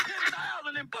done made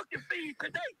 10,000 in booking fees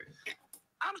today.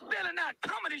 I'm selling out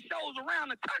comedy shows around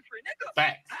the country, nigga.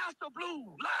 Facts. House of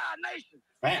Blues, Live Nation.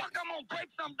 Facts. Fuck, I'm gonna break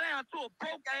some down to a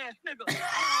broke ass nigga.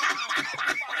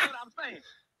 What I'm saying.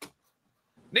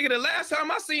 Nigga, the last time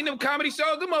I seen them comedy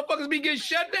shows, them motherfuckers be getting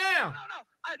shut down. No.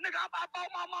 Nigga, I bought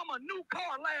my mama a new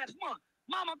car last month.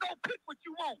 Mama, go pick what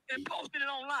you want and posted it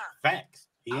online. Facts.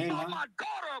 I bought my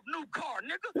daughter a new car,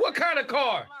 nigga. What kind of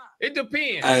car? It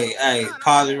depends. Hey,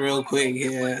 pause it real quick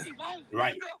here.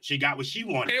 Right. She got what she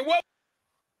wanted. And what?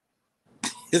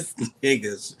 This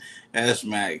niggas, that's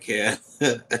mad, cuz.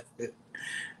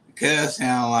 Cuz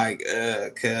sound like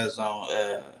cuz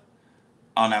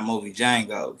on that movie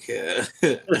Django, cuz.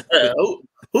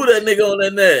 Who that nigga on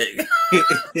that neck?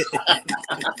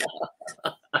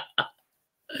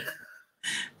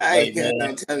 Hey, cuz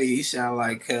I tell you, he sound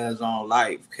like cuz on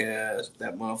Life, cuz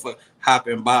that motherfucker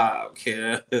hopping Bob,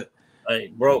 cuz.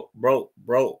 Hey, bro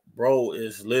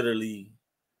is literally.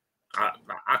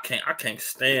 I can't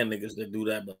stand niggas that do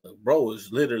that, but bro is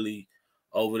literally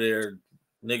over there,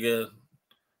 nigga,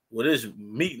 with his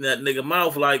meat in that nigga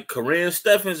mouth like Corinne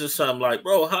Steffens or something. Like,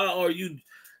 bro, how are you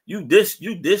this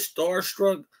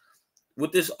starstruck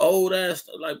with this old ass?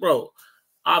 Like, bro,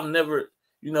 I've never,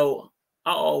 I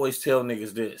always tell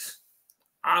niggas this.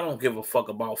 I don't give a fuck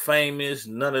about famous,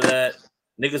 none of that.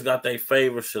 Niggas got their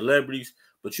favorite celebrities.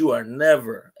 But you are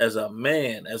never, as a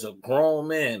man, as a grown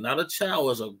man, not a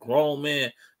child, as a grown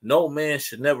man, no man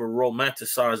should never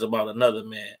romanticize about another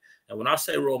man. And when I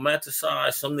say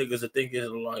romanticize, some niggas are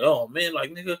thinking like, oh, man,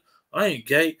 like, nigga, I ain't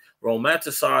gay.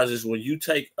 Romanticize is when you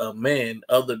take a man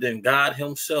other than God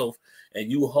himself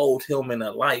and you hold him in a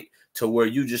light to where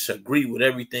you just agree with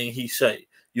everything he say.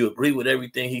 You agree with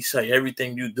everything he say.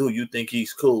 Everything you do, you think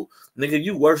he's cool. Nigga,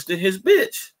 you worse than his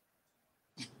bitch.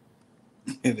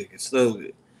 Nigga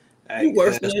stupid. Hey,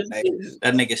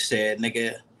 that nigga said,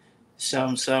 nigga,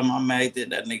 something I made it.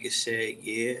 That nigga said,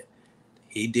 yeah,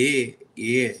 he did.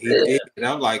 Yeah, he did. And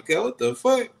I'm like, yo, what the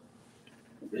fuck?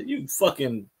 You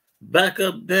fucking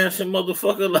backup dancing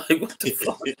motherfucker. Like, what the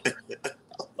fuck?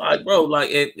 Like, bro, like,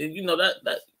 and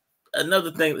that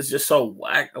another thing that's just so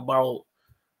whack about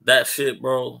that shit,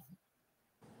 bro,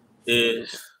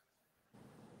 is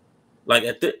like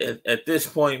at this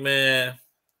point, man.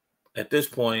 At this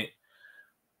point,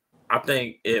 I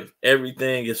think if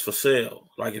everything is for sale,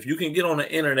 like if you can get on the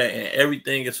internet and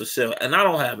everything is for sale, and I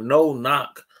don't have no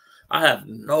knock, I have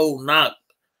no knock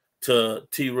to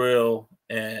T-Rail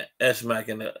and S-Mac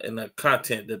and the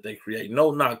content that they create.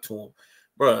 No knock to them.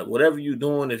 Bro, whatever you're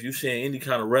doing, if you're seeing any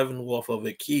kind of revenue off of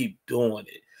it, keep doing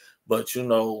it. But,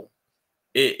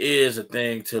 it is a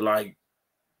thing to like,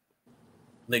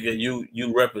 nigga,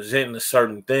 you representing a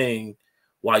certain thing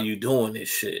while you doing this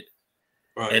shit.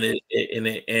 Right.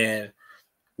 And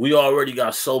we already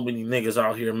got so many niggas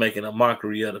out here making a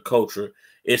mockery of the culture.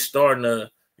 It's starting to,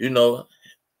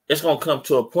 it's gonna come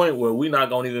to a point where we're not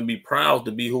gonna even be proud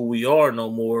to be who we are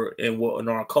no more in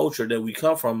our culture that we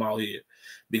come from out here,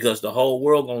 because the whole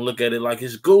world gonna look at it like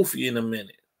it's goofy in a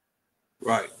minute.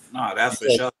 Right. No, that's for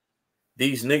sure.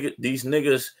 These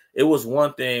niggas, it was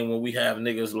one thing when we have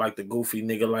niggas like the goofy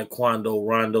nigga like Quando,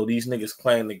 Rondo. These niggas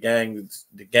claim the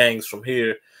gangs from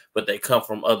here, but they come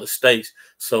from other states.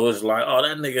 So it's like, oh,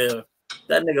 that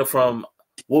nigga from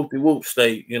whoop-de-whoop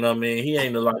state, you know what I mean? He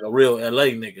ain't like a real LA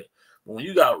nigga. But when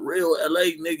you got real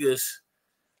LA niggas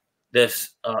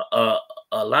that's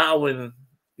allowing,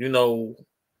 the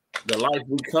life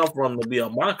we come from to be a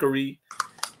mockery,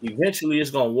 eventually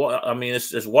it's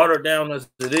it's watered down as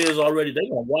it is already. They're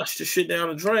gonna wash the shit down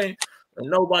the drain, and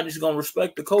nobody's gonna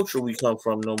respect the culture we come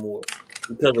from no more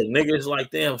because of niggas like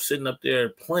them sitting up there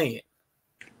playing.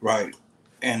 Right.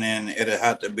 And then it'll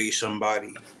have to be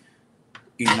somebody,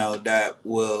 that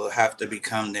will have to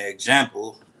become the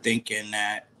example, thinking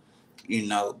that,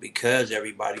 because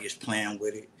everybody is playing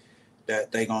with it,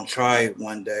 that they gonna try it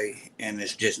one day and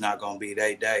it's just not gonna be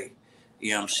their day.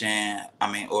 You know what I'm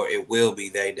saying? Or it will be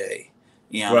their day.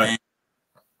 You know what I mean?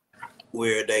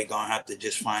 where they gonna have to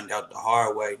just find out the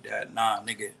hard way that nah,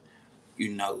 nigga,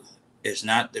 you know, it's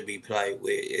not to be played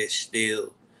with. It's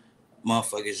still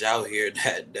motherfuckers out here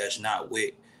that's not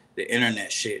with the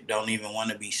internet shit. Don't even want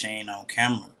to be seen on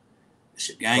camera. It's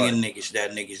a gang of niggas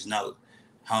that niggas know,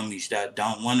 homies that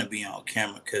don't want to be on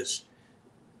camera because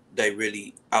they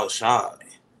really outside.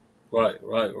 Right.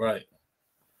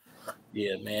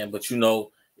 Yeah, man. But you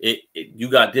know, you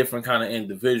got different kind of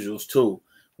individuals too.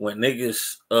 When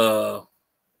niggas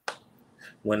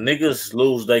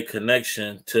lose their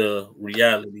connection to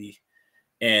reality,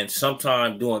 and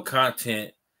sometimes doing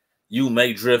content, you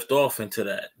may drift off into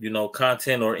that, you know,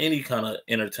 content or any kind of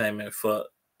entertainment for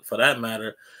that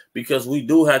matter, because we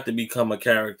do have to become a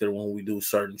character when we do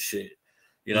certain shit.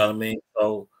 You know what I mean?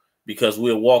 So because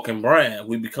we're a walking brand,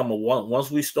 we become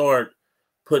once we start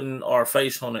putting our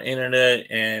face on the internet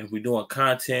and we're doing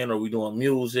content or we're doing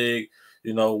music,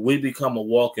 you know, we become a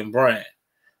walking brand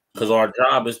because our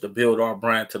job is to build our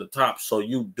brand to the top. So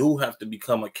you do have to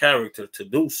become a character to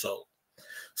do so.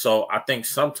 So I think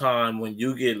sometimes when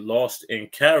you get lost in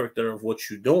character of what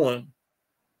you're doing,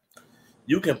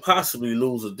 you can possibly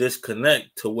lose a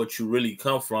disconnect to what you really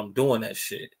come from doing that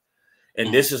shit.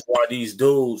 And this is why these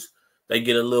dudes, they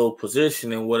get a little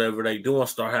position in whatever they do and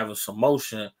start having some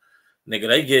motion.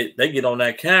 Nigga, they get on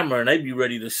that camera and they be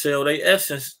ready to sell their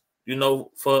essence, you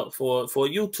know, for a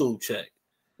YouTube check.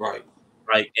 Right.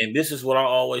 Right. And this is what I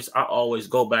always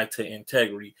go back to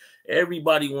integrity.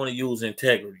 Everybody want to use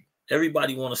integrity.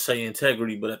 Everybody want to say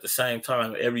integrity, but at the same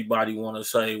time, everybody want to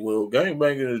say, well,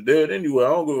 gangbanging is dead anyway. I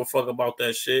don't give a fuck about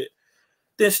that shit.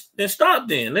 Then stop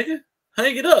then, nigga.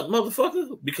 Hang it up,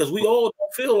 motherfucker. Because we all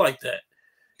don't feel like that.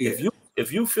 Yeah.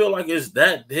 If you feel like it's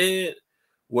that dead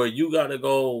where you gotta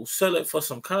go sell it for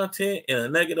some content in a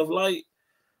negative light,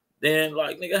 then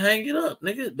like nigga, hang it up,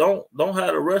 nigga. Don't have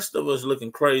the rest of us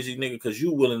looking crazy, nigga, because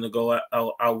you willing to go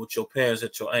out with your pants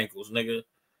at your ankles, nigga.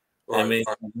 Right. I mean,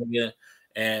 yeah,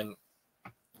 and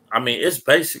I mean it's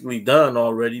basically done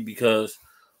already because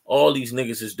all these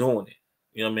niggas is doing it.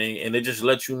 You know what I mean? And it just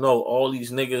lets you know all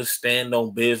these niggas stand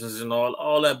on business and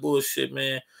all that bullshit,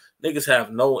 man. Niggas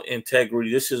have no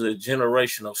integrity. This is a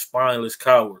generation of spineless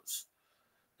cowards.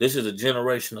 This is a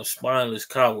generation of spineless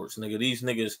cowards, nigga. These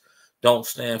niggas don't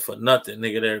stand for nothing,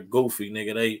 nigga. They're goofy,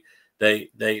 nigga.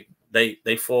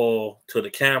 They fall to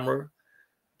the camera,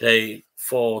 they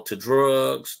fall to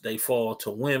drugs, they fall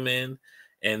to women,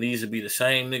 and these would be the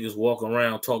same niggas walking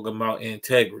around talking about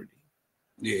integrity.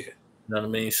 Yeah, you know what I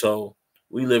mean. So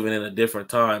we living in a different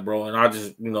time, bro. And I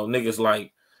just, you know, niggas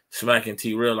like smacking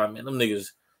T-Real, like man, them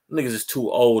niggas is too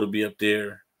old to be up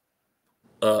there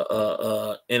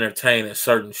entertaining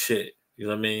certain shit. You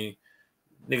know what I mean?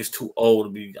 Niggas too old to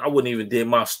be. I wouldn't even did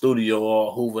my studio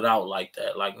all hoovered out like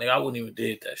that. Like nigga, I wouldn't even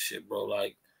did that shit, bro.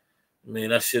 Like, I mean,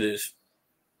 that shit is,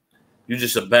 you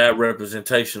just a bad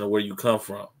representation of where you come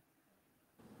from.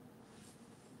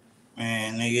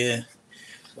 Man, nigga,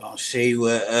 gonna see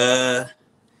what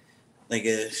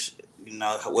niggas, you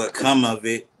know, what come of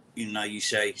it. You know, you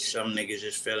say some niggas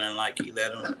is feeling like you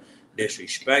let them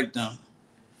disrespect them.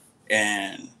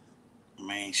 And I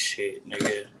mean, shit,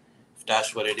 nigga, if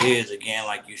that's what it is, again,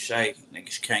 like you say,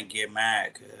 niggas can't get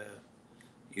mad.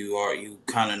 You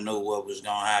kind of knew what was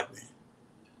gonna happen.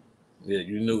 Yeah,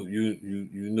 you knew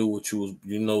what you was,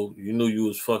 you knew you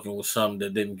was fucking with something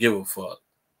that didn't give a fuck.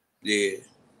 Yeah,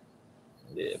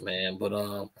 man. But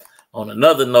on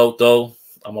another note, though,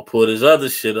 I'm gonna pull this other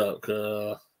shit up.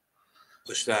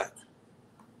 What's that?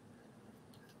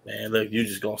 Man, look, you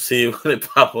just gonna see it when it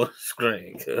pop on the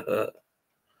screen.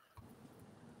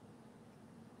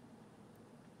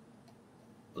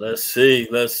 Let's see.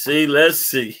 This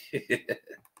nigga,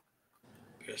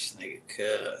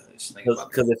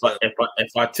 because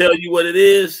if I tell you what it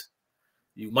is,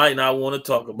 you might not want to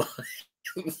talk about it.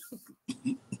 All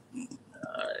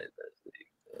right, let's see.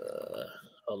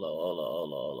 Hold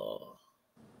on.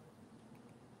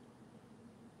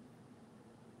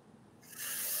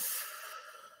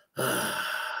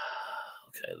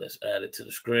 Okay, let's add it to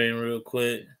the screen real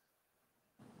quick.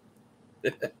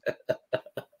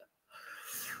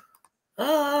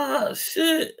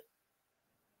 Shit.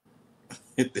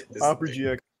 Opera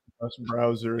GX best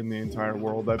browser in the entire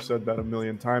world. I've said that a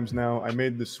million times now. I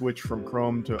made the switch from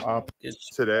Chrome to Opera.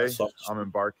 Today, I'm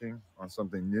embarking on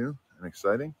something new and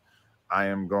exciting. I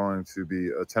am going to be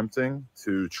attempting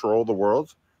to troll the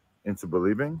world into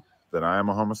believing that I am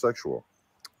a homosexual.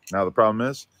 Now, the problem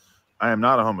is, I am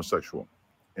not a homosexual.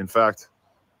 In fact,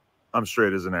 I'm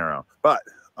straight as an arrow. But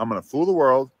I'm going to fool the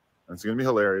world, and it's going to be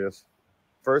hilarious.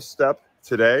 First step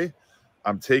today,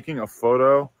 I'm taking a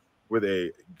photo with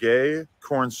a gay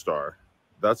corn star.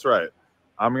 That's right.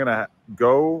 I'm going to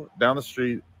go down the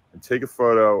street and take a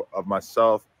photo of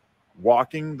myself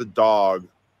walking the dog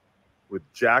with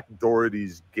Jack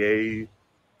Doherty's gay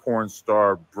porn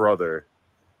star brother.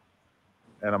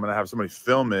 And I'm going to have somebody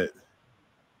film it,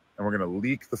 and we're going to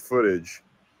leak the footage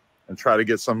and try to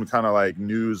get some kind of like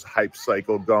news hype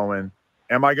cycle going.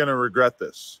 Am I going to regret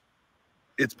this?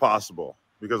 It's possible,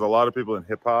 because a lot of people in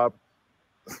hip hop,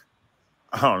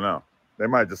 I don't know, they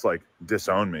might just like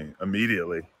disown me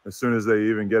immediately as soon as they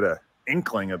even get an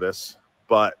inkling of this.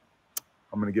 But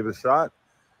I'm going to give it a shot,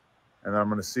 and I'm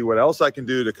going to see what else I can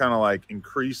do to kind of like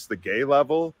increase the gay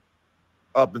level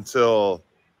up until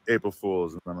April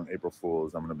Fool's. And then on April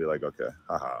Fool's, I'm going to be like, okay,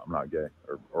 haha, I'm not gay,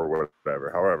 or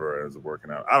whatever, however it is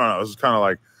working out. I don't know. This is kind of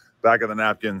like back of the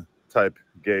napkin type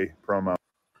gay promo.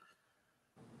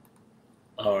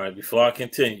 All right, before I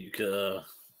continue,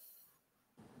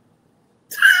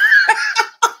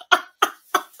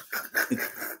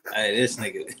 Hey, this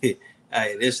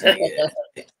nigga,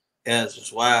 that's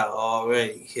just wild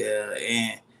already. Yeah,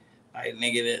 and like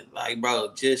nigga, like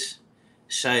bro, just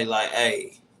say like,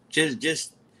 hey,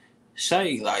 just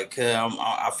say like,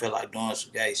 I feel like doing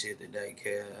some gay shit today,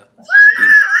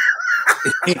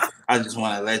 I just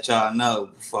want to let y'all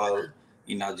know before,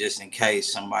 just in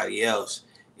case somebody else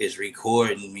is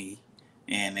recording me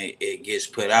and it gets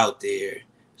put out there.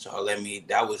 So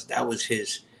that was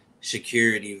his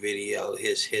security video,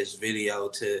 his video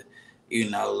to,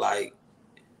 like,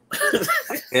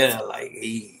 yeah,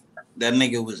 like that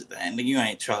nigga, you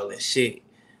ain't trolling shit.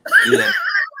 You know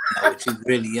what you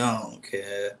really on,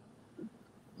 cuz.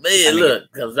 Man, look,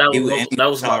 because that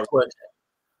was my question.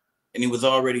 And he was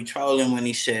already trolling when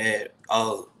he said,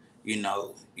 "Oh, a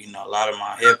lot of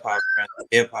my hip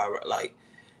hop, like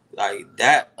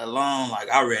that alone, like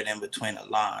I read in between the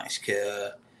lines,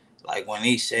 cuz, like when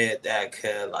he said that,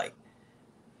 cuz, like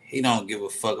he don't give a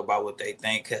fuck about what they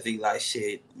think, cuz he like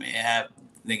shit, man. Have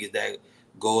niggas that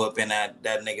go up in that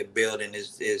nigga building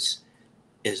is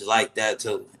like that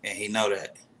too, and he know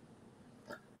that.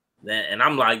 And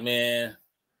I'm like, man,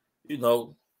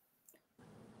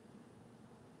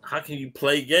 how can you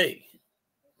play gay?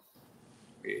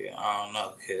 Yeah, I don't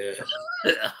know, kid.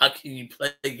 How can you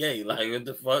play gay? Like, what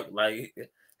the fuck? Like,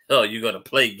 oh, you're gonna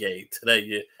play gay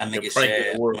today? I nigga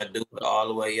said I'm gonna do it all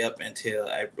the way up until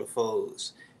April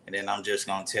Fool's, and then I'm just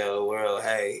gonna tell the world,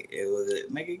 hey, it was a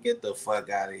nigga. Get the fuck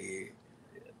out of here,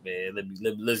 man.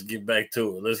 Let's get back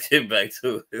to it. Let's get back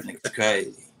to it. Nigga's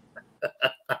crazy.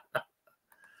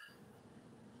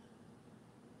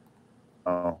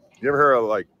 Oh, you ever heard of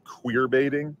like queer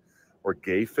baiting or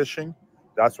gay fishing?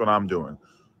 That's what I'm doing.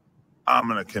 I'm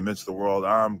going to convince the world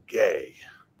I'm gay,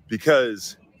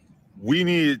 because we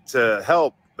need to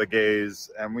help the gays,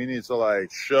 and we need to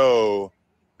like show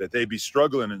that they be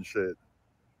struggling and shit.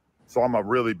 So I'm going to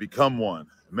really become one.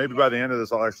 Maybe by the end of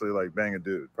this, I'll actually like bang a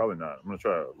dude. Probably not. I'm going to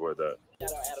try to avoid that.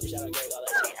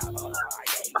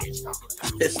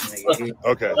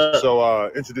 Okay.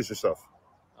 So introduce yourself.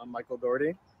 I'm Michael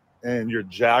Doherty. And you're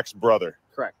Jack's brother.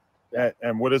 Correct.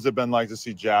 And what has it been like to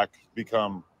see Jack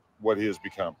become what he has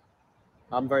become?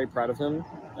 I'm very proud of him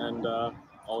and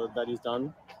all that he's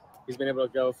done. He's been able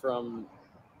to go from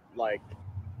like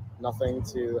nothing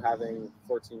to having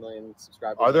 14 million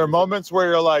subscribers. Are there moments where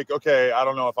you're like, okay, I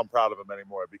don't know if I'm proud of him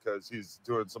anymore because he's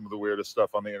doing some of the weirdest stuff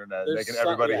on the internet, making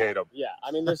everybody hate him? Yeah,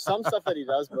 I mean, there's some stuff that he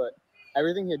does, but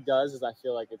everything he does is, I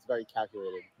feel like it's very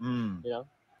calculated. You know?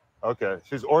 Okay,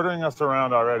 she's ordering us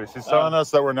around already. She's telling us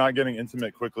that we're not getting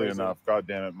intimate quickly enough. God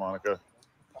damn it, Monica.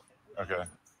 Okay,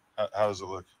 how does it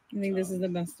look? I think this is the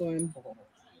best one.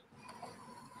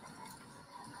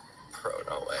 Bro,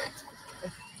 no way.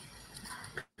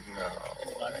 No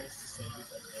way.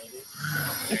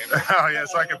 Oh yeah,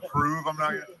 so I can prove I'm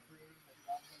not.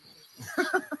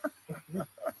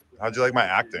 How'd you like my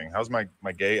acting? How's my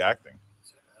gay acting?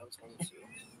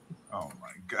 Oh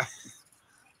my god.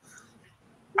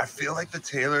 I feel like the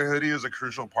Taylor hoodie is a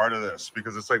crucial part of this,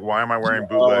 because it's like, why am I wearing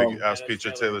bootleg ass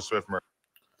feature Taylor Swift merch?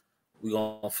 We're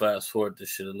gonna fast forward this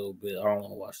shit a little bit. I don't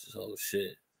want to watch this whole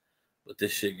shit, but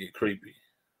this shit get creepy.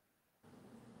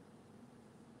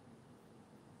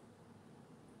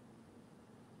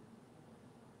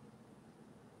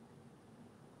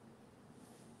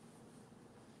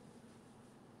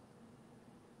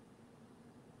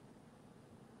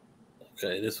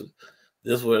 Okay, this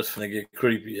is where it's gonna get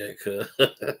creepy at, cuz.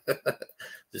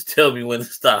 Just tell me when to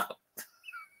stop.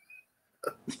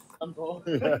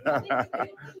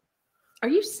 Are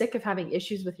you sick of having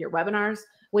issues with your webinars,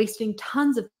 wasting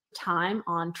tons of time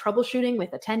on troubleshooting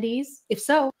with attendees? If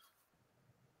so,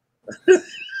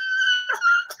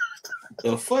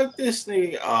 the fuck this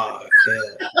thing? Oh,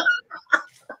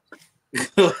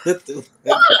 What the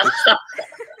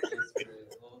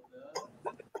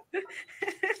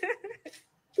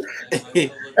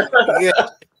yeah.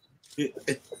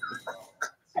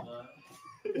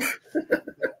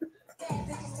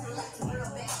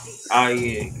 Oh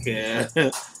yeah, yeah.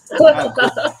 I'm cool,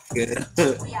 yeah.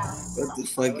 What the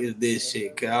fuck is this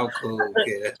shit? Kid? I'm cool,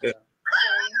 yeah.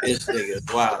 This nigga's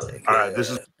wildin', All right, this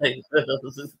is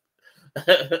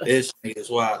this nigga's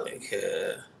wildin',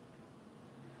 yeah.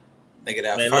 Nigga,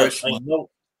 that Man, first look, one, no,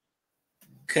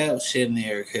 Kel sitting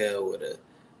there, Kel, with a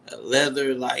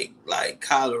leather like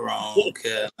collar on,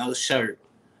 Kel, no shirt.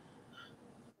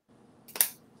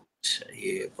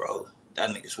 Yeah, bro,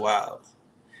 that nigga's wild.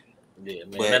 yeah,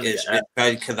 man, But it's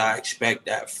probably because I expect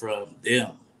that from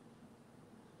them.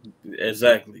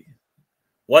 exactly.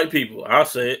 White people, I'll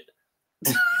say it.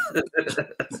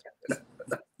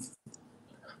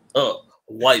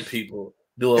 White people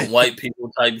doing white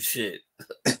people type shit.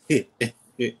 Hey,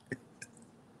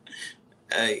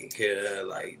 kid,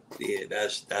 like, yeah,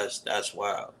 that's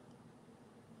wild.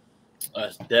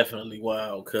 That's definitely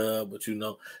wild, cuz. But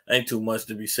ain't too much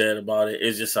to be said about it.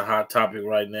 It's just a hot topic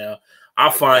right now. I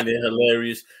find it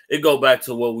hilarious. It go back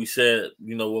to what we said,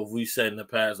 what we said in the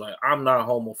past. Like, I'm not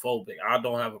homophobic. I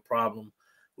don't have a problem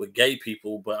with gay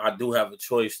people, but I do have a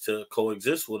choice to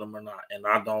coexist with them or not. And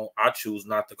I choose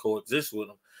not to coexist with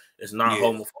them. It's not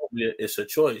homophobia. It's a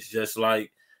choice. Just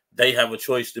like they have a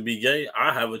choice to be gay,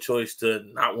 I have a choice to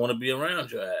not want to be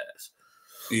around your ass.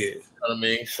 Yeah. You know what I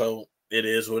mean? So it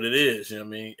is what it is. You know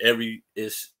what I mean?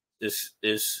 It's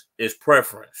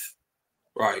preference.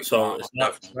 Right. So it's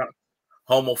not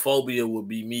homophobia would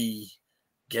be me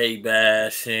gay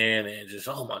bashing and just,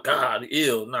 oh my God,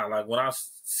 ew. Not like when I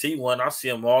see one, I see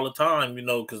them all the time,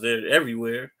 because they're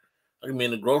everywhere. I mean,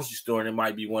 in the grocery store, and there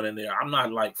might be one in there. I'm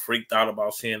not like freaked out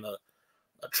about seeing a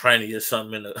tranny or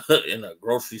something in a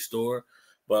grocery store,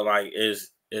 but like,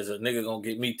 is a nigga gonna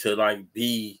get me to like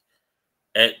be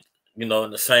at in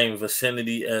the same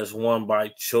vicinity as one by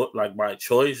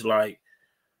choice? Like,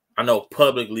 I know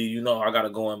publicly, I gotta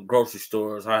go in grocery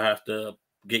stores. I have to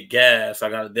get gas. I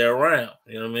gotta dare around.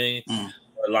 You know what I mean?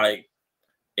 But like,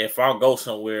 if I go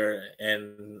somewhere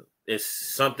and it's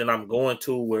something I'm going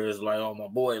to where it's like, oh my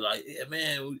boy, like, yeah,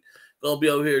 man, we gonna be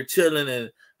over here chilling,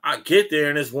 and I get there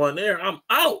and there's one there, I'm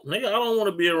out, nigga. I don't want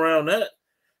to be around that.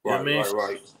 You know what I mean?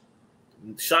 Right.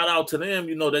 Shout out to them,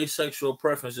 they sexual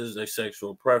preference is their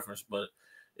sexual preference, but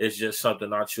it's just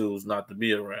something I choose not to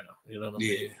be around. You know what I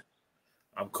mean?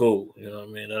 I'm cool. You know what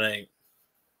I mean? That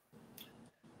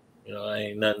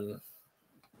ain't nothing.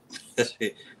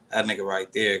 That nigga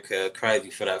right there, crazy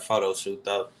for that photo shoot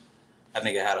though. That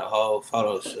nigga had a whole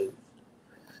photo shoot.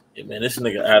 Yeah, man, this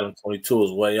nigga Adam22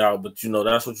 is way out, but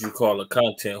that's what you call a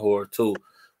content whore too.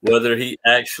 Whether he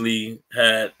actually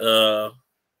had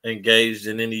engaged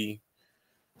in any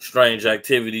strange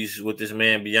activities with this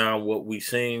man beyond what we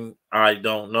seen, I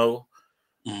don't know.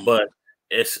 But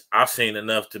I've seen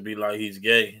enough to be like he's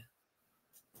gay.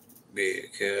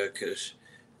 Yeah, cause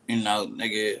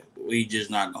nigga, we just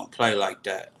not gonna play like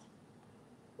that.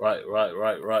 Right.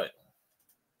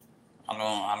 I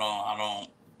don't,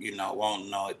 want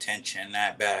no attention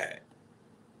that bad.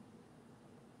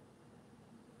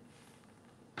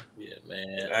 Yeah,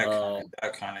 man.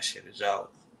 That kind of shit is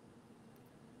out.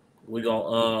 We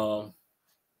gonna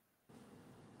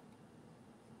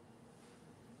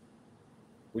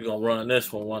run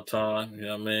this one time. You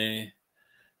know what I mean?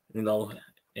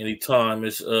 Anytime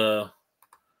it's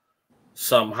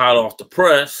something hot off the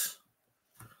press.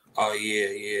 Oh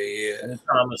yeah.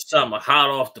 Anytime it's something hot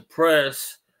off the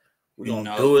press, we're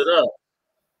gonna do it up.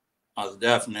 Oh,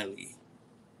 definitely.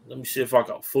 Let me see if I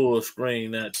can full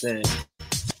screen that thing.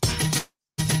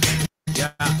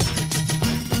 Yeah.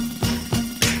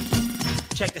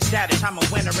 Check the status, I'm a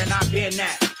winner and I've been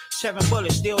that. 7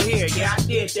 bullets still here, yeah, I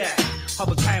did that.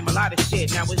 Overcame a lot of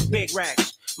shit, now it's big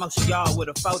racks. Most of y'all would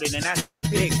have folded, and that's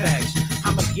big facts.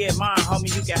 I'ma get mine,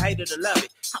 homie, you can hate it or love it.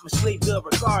 I'ma sleep good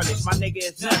regardless, my nigga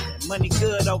is nothing. Money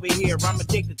good over here, I'm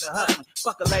addicted to hustling.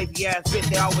 Fuck a lazy ass bitch,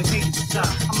 they always need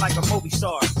something. I'm like a movie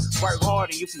star, work hard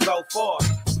and you can go far.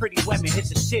 Pretty women hit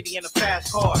the city in a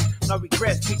fast car. No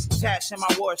regrets, keep attached in my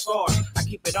war scar. I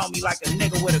keep it on me like a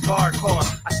nigga with a guard car.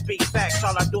 I speak facts,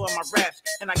 all I do in my raps.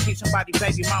 And I keep somebody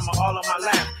baby mama all on my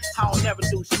lap. I don't never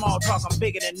do small talk, I'm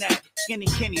bigger than that. Skinny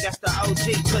Kenny, that's the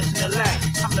OG, pushing the lag.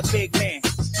 I'm the big man,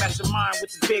 mastermind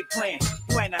with the big plan.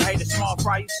 You ain't a hater, small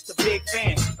fry, you just a big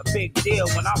fan. A big deal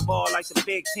when I ball like the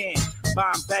Big Ten.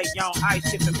 Bombay, young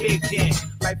ice, sipping Big Den.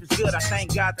 Life is good, I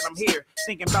thank God that I'm here.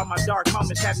 Thinking about my dark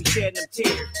moments, have me shedding them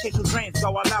tears. Chase your dreams, go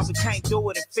all out, we can't do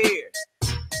it in fear.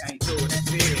 Can't do it in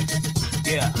fear,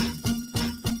 yeah.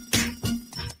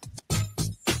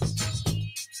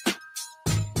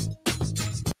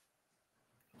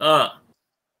 Yeah,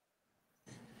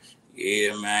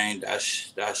 man,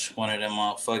 that's one of them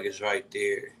motherfuckers right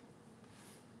there.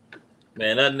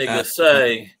 Man, that nigga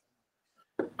say,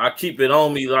 I keep it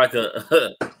on me like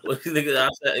a what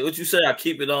you say? I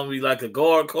keep it on me like a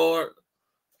guard card.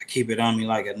 I keep it on me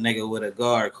like a nigga with a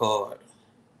guard card.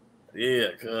 Yeah,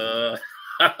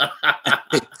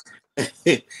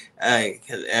 hey,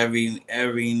 cause every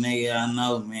nigga I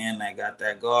know, man, that got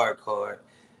that guard card,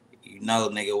 you know,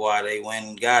 nigga, why they went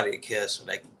and got it, cause so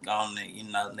they can go on there,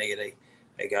 you know, nigga,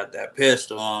 they got that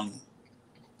pistol on.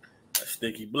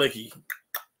 Sticky blicky.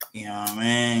 You know what I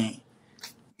mean?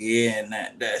 Yeah, and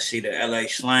that see the LA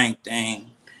slang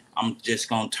thing, I'm just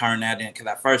gonna turn that in, cause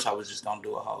at first I was just gonna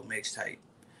do a whole mixtape.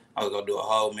 I was gonna do a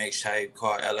whole mixtape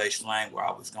called LA Slang, where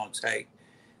I was gonna take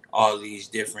all these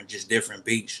different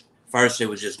beats. First, it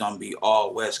was just gonna be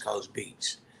all West Coast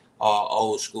beats, all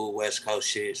old school West Coast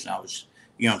shit. And I was,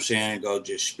 you know what I'm saying, go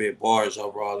just spit bars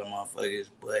over all the motherfuckers.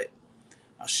 But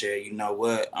I said, you know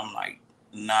what? I'm like,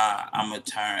 nah, I'm gonna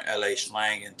turn LA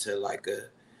Slang into like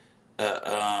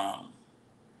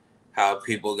how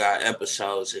people got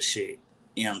episodes of shit.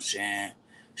 You know what I'm saying?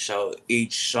 So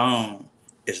each song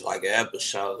is like an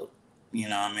episode. You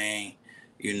know what I mean?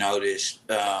 You notice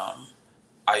I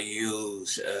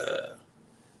use a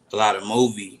lot of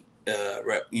movie,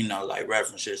 like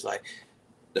references. Like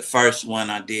the first one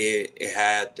I did, it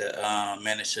had the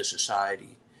Menace to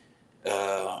Society.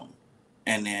 And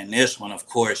then this one, of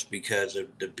course, because of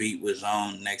the beat was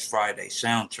on Next Friday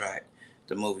soundtrack,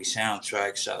 the movie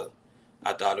soundtrack. So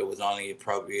I thought it was only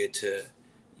appropriate to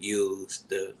use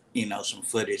the, some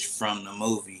footage from the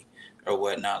movie or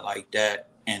whatnot like that.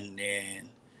 And then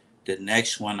the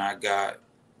next one I got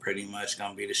pretty much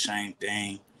gonna be the same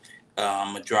thing.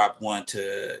 I'm gonna drop one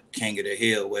to King of the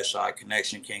Hill, West Side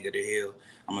Connection, King of the Hill.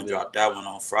 I'm gonna drop that one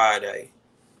on Friday.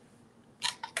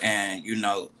 And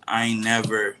I ain't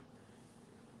never,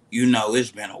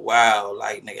 it's been a while.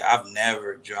 Like, nigga, I've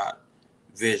never dropped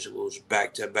visuals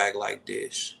back to back like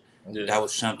this. Yeah. That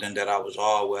was something that I was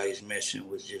always missing,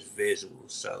 was just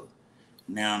visuals. So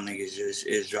now niggas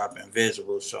is dropping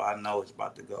visuals, so I know it's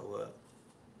about to go up.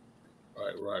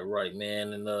 Right,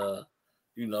 man. And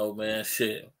man,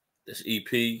 shit. This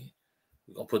EP, we're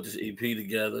gonna put this EP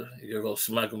together. You're gonna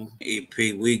smack them. EP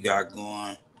we got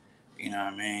going. You know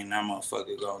what I mean? That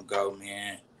motherfucker gonna go,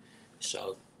 man.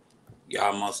 So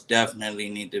y'all most definitely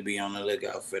need to be on the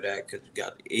lookout for that, because we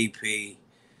got the EP.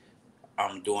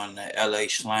 I'm doing the LA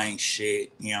Slang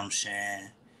shit, you know what I'm saying?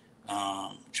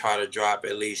 Try to drop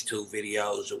at least 2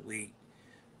 videos a week.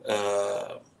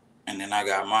 And then I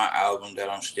got my album that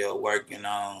I'm still working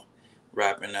on,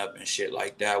 wrapping up and shit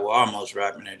like that. Well, almost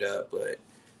wrapping it up, but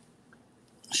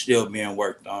still being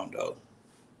worked on, though.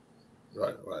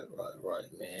 Right,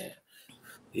 man.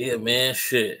 Yeah, man,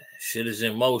 shit is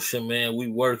in motion, man. We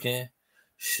working.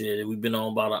 Shit, we been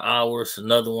on about an hour. It's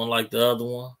another one like the other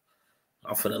one.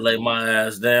 I'm finna lay my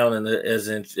ass down, and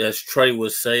as Trey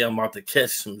would say, I'm about to catch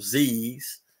some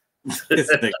Z's.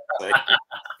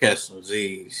 Catch some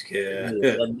Z's, yeah.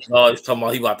 Always talking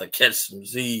about he about to catch some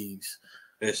Z's.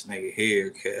 This nigga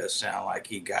here, cuz, sound like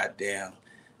he goddamn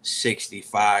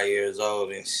 65 years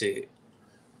old and shit.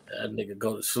 That nigga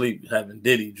go to sleep having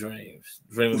Diddy dreams,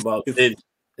 dreaming about Diddy.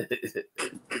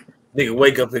 Nigga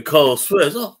wake up in cold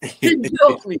sweats. Oh, Diddy, get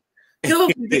off me,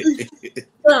 Diddy.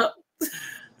 Stop.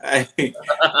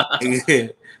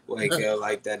 Wake up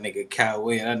like that nigga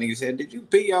Cowboy. That nigga said, "Did you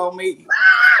pee on me?"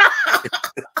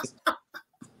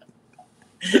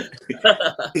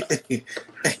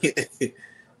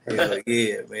 Hell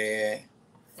yeah, man.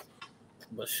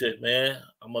 But shit, man,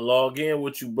 I'm gonna log in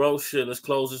with you, bro. Shit, let's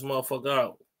close this motherfucker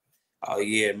out. Oh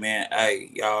yeah, man.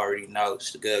 Hey, y'all already know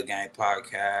it's the Good Game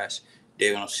Podcast.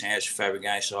 Dig what I'm saying? It's your favorite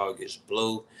gang, so August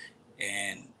Blue.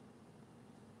 And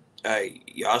hey,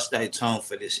 y'all stay tuned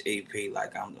for this EP.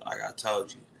 Like I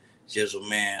told you, Jizzle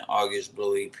Man, August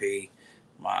Blue EP.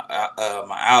 My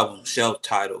album,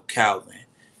 self-titled Calvin.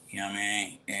 You know what I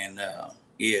mean? And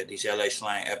yeah, these LA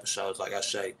Slang episodes, like I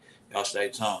say, y'all stay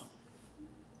tuned.